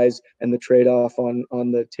grind size and the trade-off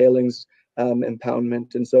on the tailings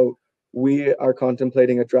impoundment. And so we are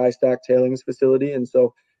contemplating a dry stack tailings facility, and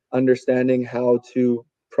so understanding how to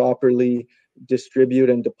properly distribute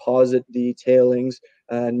and deposit the tailings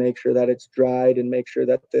and make sure that it's dried and make sure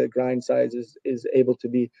that the grind size is able to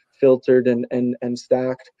be filtered and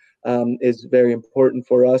stacked is very important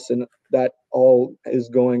for us, and that all is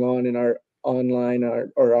going on in our online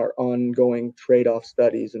or our ongoing trade-off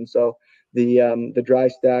studies. And so the dry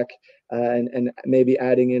stack and maybe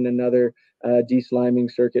adding in another desliming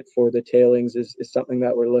circuit for the tailings is something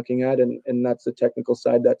that we're looking at, and that's the technical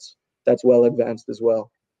side that's well advanced as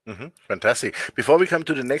well. Fantastic. Before we come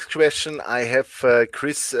to the next question, I have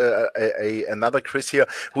Chris, another Chris here,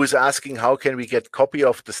 who is asking how can we get copy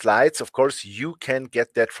of the slides. Of course, you can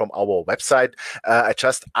get that from our website. I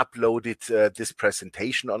just uploaded this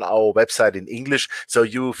presentation on our website in English, so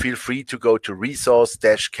you feel free to go to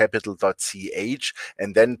resource-capital.ch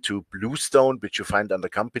and then to Bluestone, which you find under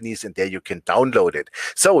companies, and there you can download it.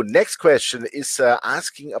 So next question is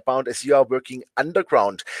asking about, as you are working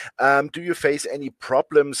underground, do you face any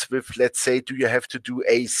problems with, let's say, do you have to do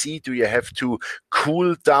AC? Do you have to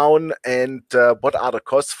cool down? And what are the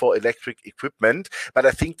costs for electric equipment? But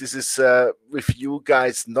I think this is with you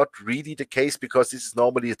guys not really the case, because this is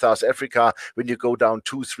normally South Africa when you go down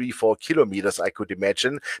 2, 3, 4 kilometers, I could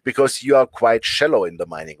imagine, because you are quite shallow in the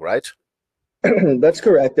mining, right? That's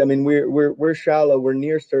correct. I mean, we're shallow, we're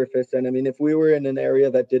near surface, and I mean, if we were in an area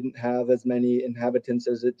that didn't have as many inhabitants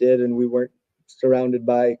as it did, and we weren't surrounded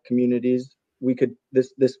by communities,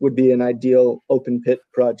 this would be an ideal open pit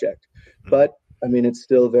project. But I mean, it's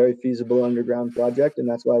still a very feasible underground project, and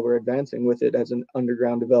that's why we're advancing with it as an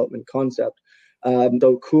underground development concept.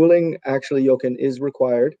 So cooling, actually, Jochen, is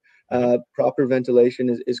required. Proper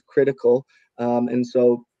ventilation is critical, and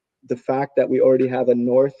so the fact that we already have a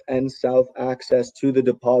north and south access to the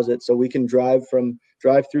deposit, so we can drive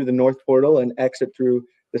through the north portal and exit through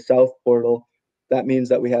the south portal. That means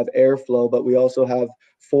that we have airflow, but we also have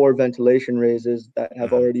 4 ventilation raises that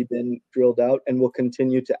have already been drilled out, and we'll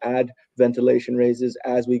continue to add ventilation raises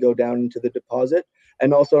as we go down into the deposit.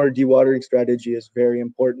 And also our dewatering strategy is very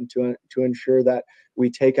important to ensure that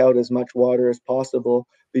we take out as much water as possible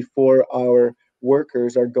before our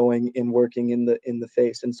workers are going and working in the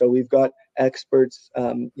face. And so we've got experts,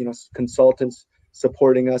 consultants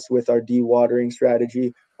supporting us with our dewatering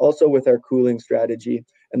strategy, also with our cooling strategy.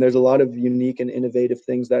 And there's a lot of unique and innovative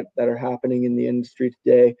things that are happening in the industry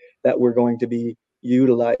today that we're going to be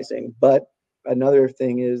utilizing. But another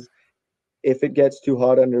thing is, if it gets too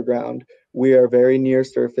hot underground, we are very near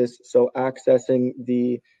surface, so accessing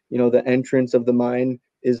the entrance of the mine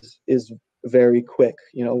is very quick.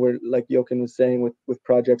 We're, like Jochen was saying, with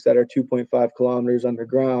projects that are 2.5 kilometers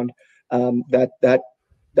underground,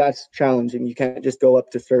 that's challenging. You can't just go up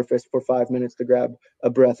to surface for 5 minutes to grab a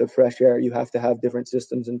breath of fresh air. You have to have different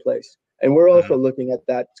systems in place. And we're also looking at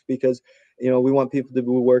that because, we want people to be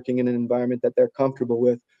working in an environment that they're comfortable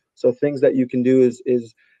with. So things that you can do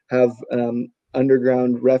is have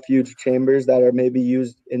underground refuge chambers that are maybe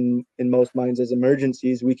used in most mines as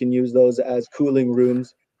emergencies. We can use those as cooling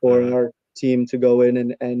rooms for our team to go in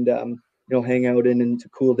and hang out in and to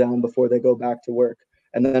cool down before they go back to work.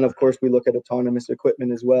 And then, of course, we look at autonomous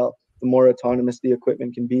equipment as well. The more autonomous the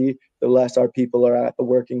equipment can be, the less our people are at the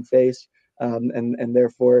working face, and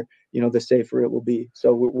therefore, the safer it will be.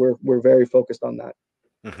 So we're very focused on that.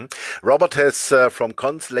 Robert has from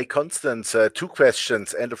Lake Constance 2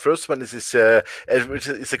 questions, and the first one is a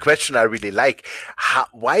question I really like.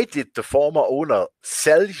 Why did the former owner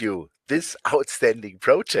sell you this outstanding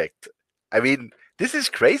project? I mean, This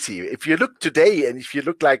is crazy. If you look today and if you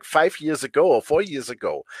look like 5 years ago or 4 years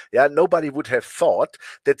ago, yeah, nobody would have thought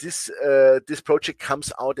that this project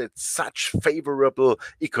comes out at such favorable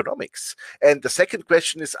economics. And the second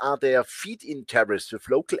question is, are there feed-in tariffs with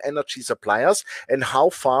local energy suppliers, and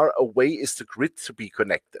how far away is the grid to be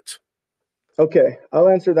connected? Okay, I'll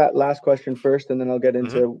answer that last question first, and then I'll get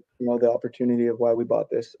Mm-hmm. into the opportunity of why we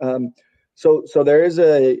bought this. So there is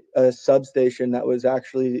a substation that was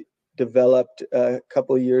actually developed a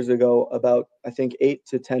couple of years ago, about I think 8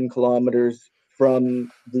 to 10 kilometers from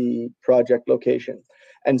the project location.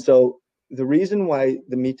 And so the reason why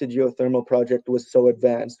the Mita geothermal project was so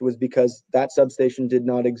advanced was because that substation did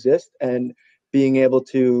not exist, and being able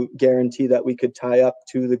to guarantee that we could tie up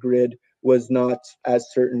to the grid was not as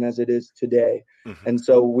certain as it is today. Mm-hmm. And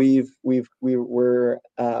so we're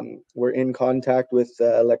in contact with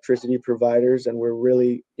electricity providers, and we're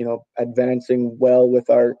really advancing well with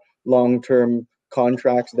our long-term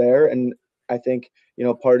contracts there. And I think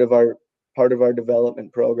part of our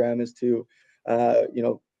development program is to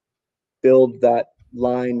build that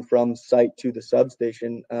line from site to the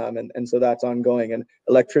substation, and so that's ongoing. And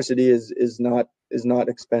electricity is not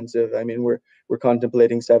expensive. I mean, we're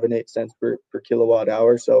contemplating 7-8 cents per kilowatt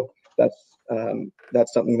hour, so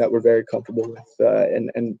that's something that we're very comfortable with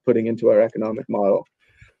and putting into our economic model.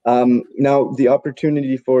 Now, the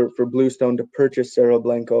opportunity for Bluestone to purchase Cerro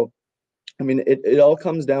Blanco, I mean, it all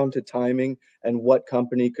comes down to timing and what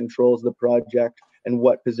company controls the project and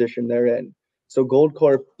what position they're in. So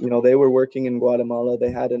Goldcorp, they were working in Guatemala. They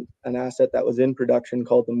had an asset that was in production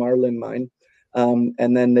called the Marlin mine.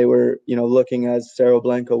 And then they were, looking as Cerro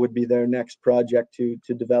Blanco would be their next project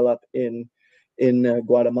to develop in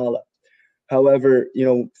Guatemala. However,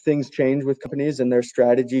 things change with companies and their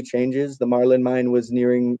strategy changes. The Marlin mine was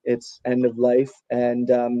nearing its end of life, and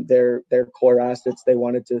their core assets, they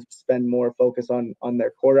wanted to spend more focus on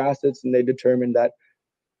their core assets, and they determined that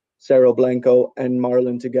Cerro Blanco and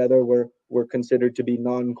Marlin together were considered to be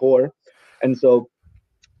non-core. And so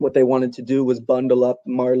what they wanted to do was bundle up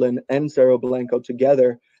Marlin and Cerro Blanco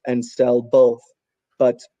together and sell both.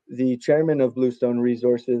 But the chairman of Bluestone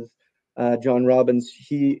Resources, John Robbins,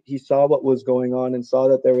 he saw what was going on and saw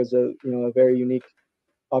that there was a very unique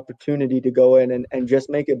opportunity to go in and just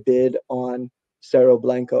make a bid on Cerro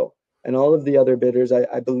Blanco. And all of the other bidders,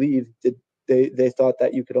 I believe, they thought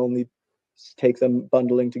that you could only take them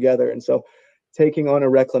bundling together. And so taking on a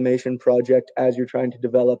reclamation project as you're trying to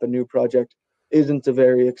develop a new project isn't a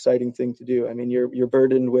very exciting thing to do. I mean, you're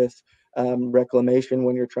burdened with reclamation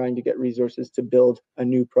when you're trying to get resources to build a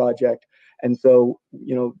new project. And so,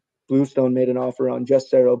 Bluestone made an offer on just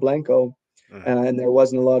Cerro Blanco, and there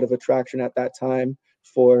wasn't a lot of attraction at that time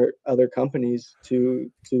for other companies to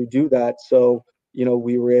do that. So,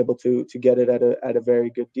 we were able to get it at a very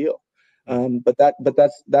good deal. But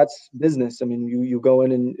that's business. I mean, you go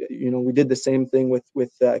in and we did the same thing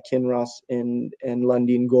with Kinross and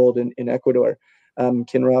Lundin Gold in Ecuador.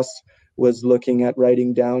 Kinross was looking at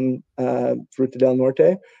writing down Fruta del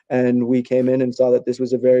Norte, and we came in and saw that this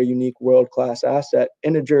was a very unique world-class asset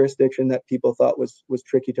in a jurisdiction that people thought was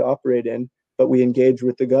tricky to operate in. But we engaged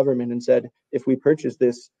with the government and said, if we purchase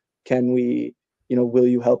this, can we, will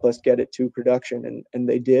you help us get it to production? And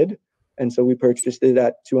they did. And so we purchased it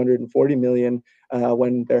at $240 million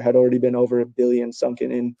when there had already been over $1 billion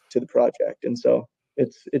sunken into the project. And so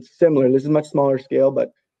it's similar. This is much smaller scale,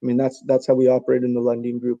 but I mean that's how we operate in the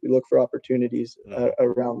Lundin Group. We look for opportunities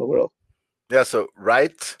around the world. Yeah. So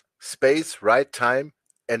right space, right time,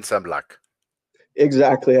 and some luck.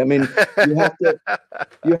 Exactly. I mean,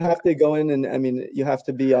 you have to go in and I mean you have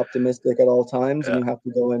to be optimistic at all times, and you have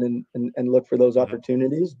to go in and look for those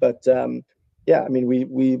opportunities. But yeah, I mean,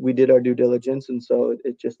 we did our due diligence, and so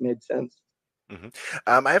it just made sense.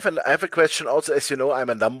 I have a question also. As you know, I'm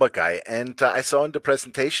a number guy, and I saw in the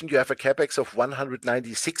presentation you have a capex of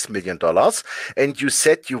 $196 million, and you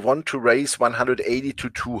said you want to raise 180 to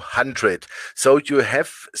 200. So you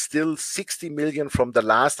have still 60 million from the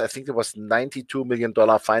last. I think there was $92 million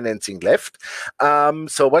financing left.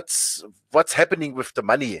 So what's happening with the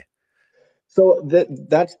money? So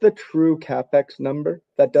that's the true capex number.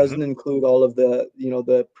 That doesn't include all of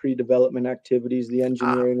the pre-development activities, the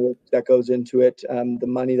engineering work that goes into it, the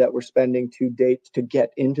money that we're spending to date to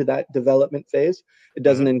get into that development phase. It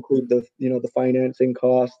doesn't include the financing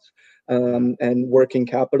costs and working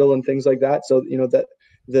capital and things like that. So that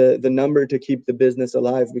the number to keep the business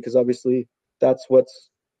alive, because obviously that's what's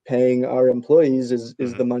paying our employees is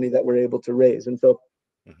the money that we're able to raise. And so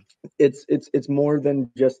it's more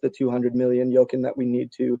than just the 200 million Jochen that we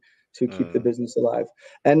need to keep the business alive.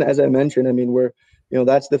 And as I mentioned, I mean, we're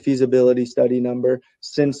that's the feasibility study number.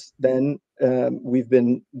 Since then, we've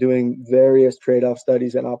been doing various trade-off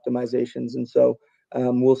studies and optimizations, and so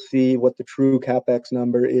we'll see what the true capex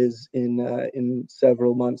number is in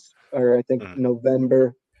several months, or I think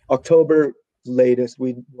November, October latest.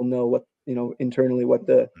 We will know what, internally what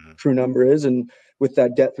the true number is, and with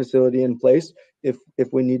that debt facility in place, if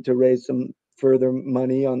we need to raise some further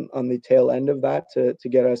money on the tail end of that to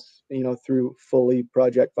get us, through fully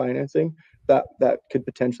project financing, that could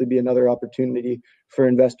potentially be another opportunity for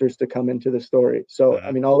investors to come into the story. So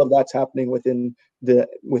I mean, all of that's happening within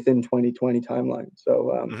 2020 timeline.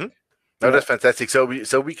 So no, that's fantastic.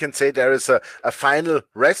 So we can say there is a final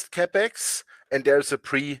rest capex and there's a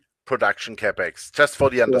pre-production capex, just for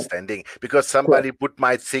the understanding, because somebody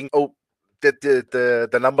might think, oh, that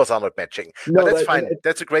the numbers are not matching. No, but that's fine.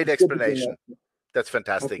 That's a great explanation. That's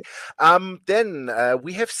fantastic. Okay. Then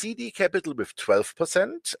we have CD Capital with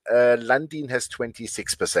 12%. Lundin has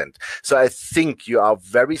 26%. So I think you are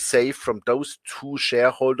very safe from those two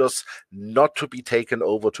shareholders not to be taken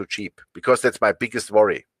over too cheap, because that's my biggest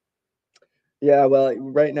worry. Yeah, well,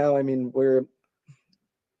 right now, I mean,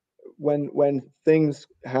 when things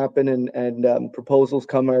happen and proposals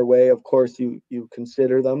come our way, of course you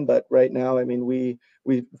consider them. But right now, I mean, we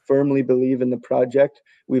firmly believe in the project.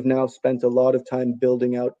 We've now spent a lot of time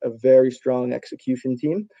building out a very strong execution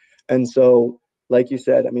team, and so, like you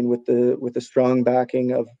said, I mean, with the strong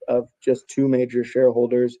backing of just two major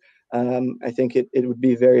shareholders, I think it would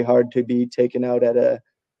be very hard to be taken out at a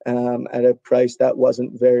price that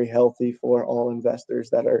wasn't very healthy for all investors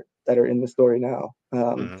that are in the story now.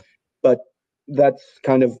 But that's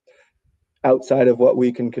kind of outside of what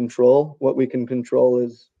we can control. What we can control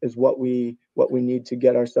is what we need to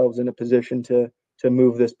get ourselves in a position to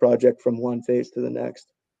move this project from one phase to the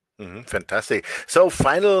next. Fantastic. So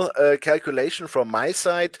final calculation from my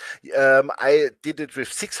side. I did it with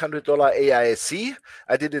 $600 AISC.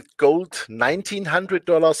 I did it gold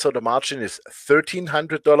 $1,900, so the margin is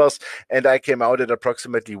 $1,300, and I came out at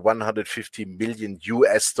approximately 150 million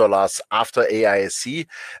US dollars after AISC.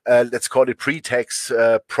 Let's call it pre-tax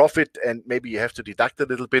profit, and maybe you have to deduct a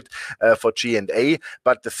little bit for G&A.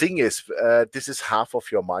 But the thing is, this is half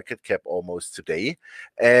of your market cap almost today,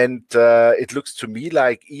 and it looks to me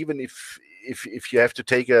like even if you have to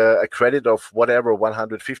take a credit of whatever,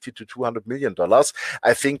 150 to 200 million dollars,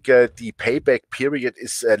 I think the payback period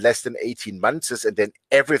is less than 18 months, and then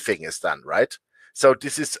everything is done, right? So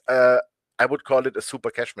this is I would call it a super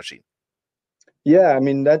cash machine. Yeah, I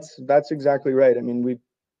mean, that's exactly right. I mean,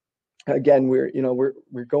 we're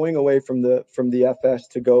going away from the FS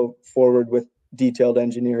to go forward with detailed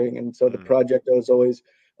engineering, and so the project is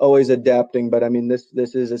always adapting. But I mean,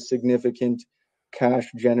 this is a significant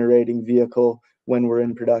cash generating vehicle when we're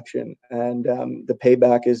in production, and the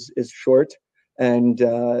payback is short, and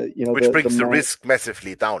which brings the risk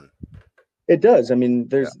massively down. It does. I mean,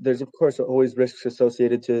 there's of course always risks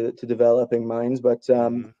associated to developing mines, but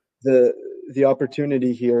the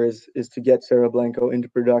opportunity here is to get Cerro Blanco into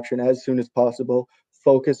production as soon as possible,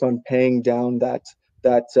 focus on paying down that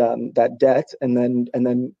debt, and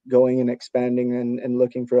then going and expanding and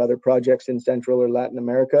looking for other projects in Central or Latin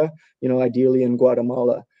America, ideally in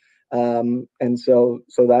Guatemala. And so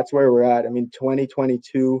that's where we're at. I mean,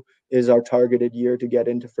 2022 is our targeted year to get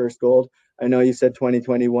into first gold. I know you said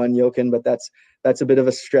 2021, Jochen, but that's a bit of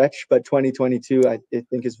a stretch. But 2022, I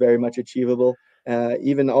think, is very much achievable.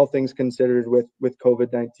 Even all things considered with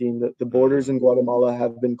COVID-19, the borders in Guatemala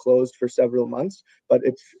have been closed for several months, but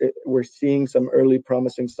we're seeing some early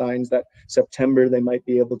promising signs that September they might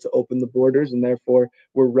be able to open the borders, and therefore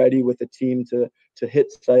we're ready with a team to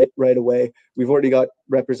hit site right away. We've already got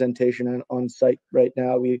representation on site right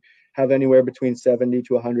now. We have anywhere between 70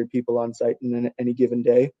 to 100 people on site in any given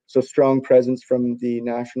day. So strong presence from the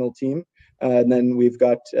national team. And then we've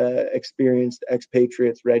got experienced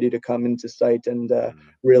expatriates ready to come into site and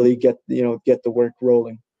really get the work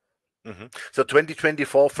rolling. So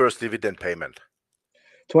 2024 first dividend payment.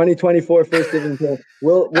 2024 first dividend payment.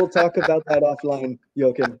 We'll talk about that offline,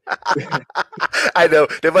 Jochen. I know,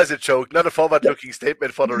 there was a joke, not a forward-looking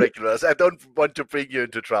statement for the regulars. I don't want to bring you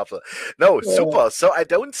into trouble. No, super. So I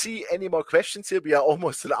don't see any more questions here. We are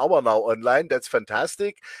almost an hour now online. That's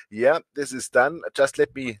fantastic. Yeah, this is done. Just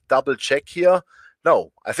let me double check here.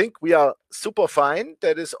 No, I think we are super fine.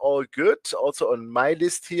 That is all good. Also on my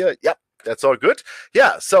list here. Yeah, that's all good.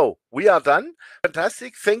 Yeah, so We are done.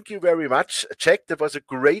 Fantastic. Thank you very much, Jack. That was a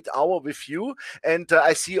great hour with you. And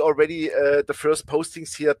I see already the first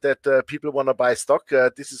postings here that people want to buy stock.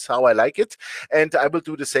 This is how I like it. And I will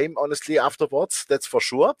do the same, honestly, afterwards. That's for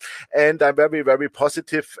sure. And I'm very, very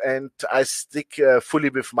positive. And I stick fully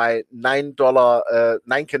with my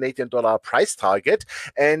 $9 Canadian dollar price target.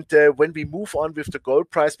 And when we move on with the gold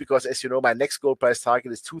price, because as you know, my next gold price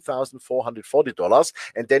target is $2,440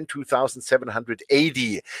 and then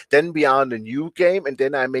 $2,780. Then we are in a new game, and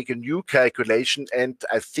then I make a new calculation, and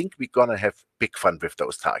I think we're gonna have big fun with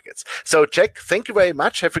those targets. So Jack, thank you very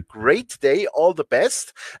much. Have a great day. All the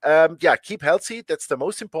best. Yeah, keep healthy. That's the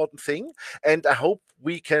most important thing. And I hope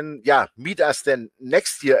we can, meet us then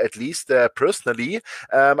next year at least personally.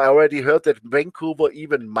 I already heard that Vancouver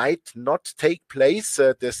even might not take place.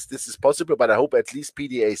 This is possible, but I hope at least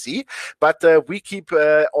PDAC. But we keep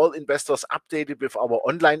all investors updated with our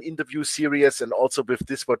online interview series and also with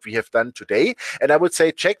this what we have done today. And I would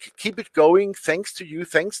say, Jack, keep it going. Thanks to you.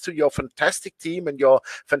 Thanks to your fantastic team and your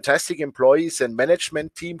fantastic employees and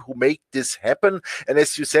management team who make this happen. And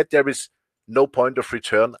as you said, there is no point of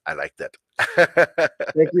return. I like that.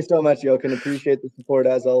 Thank you so much, Jochen. Appreciate the support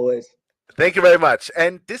as always. Thank you very much.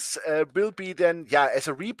 And this will be then, as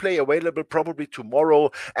a replay available probably tomorrow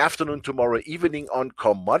afternoon, tomorrow evening on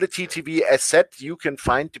Commodity TV. As said, you can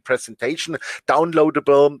find the presentation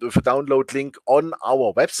downloadable with a download link on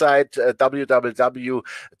our website,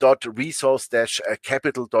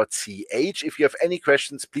 www.resource-capital.ch. If you have any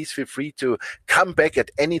questions, please feel free to come back at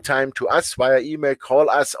any time to us via email, call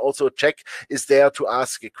us. Also, Jack is there to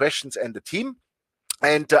ask questions and the team.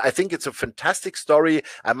 And I think it's a fantastic story.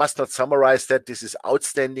 I must not summarize that. This is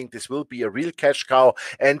outstanding. This will be a real cash cow.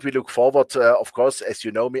 And we look forward, of course, as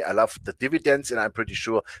you know me, I love the dividends, and I'm pretty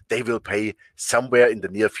sure they will pay somewhere in the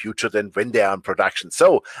near future than when they are in production.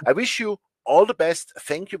 So I wish you all the best.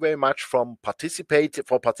 Thank you very much for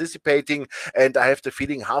participating. And I have the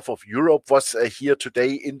feeling half of Europe was here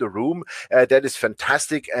today in the room. That is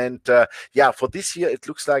fantastic. And for this year, it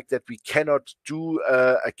looks like that we cannot do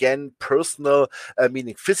again personal,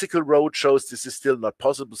 meaning physical road shows. This is still not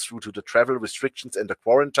possible due to the travel restrictions and the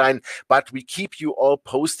quarantine. But we keep you all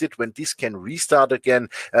posted when this can restart again,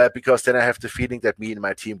 because then I have the feeling that me and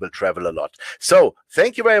my team will travel a lot. So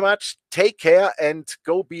thank you very much. Take care and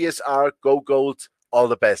go BSR, go gold, all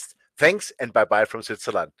the best. Thanks and bye-bye from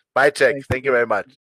Switzerland. Bye, Jack. Thank you very much.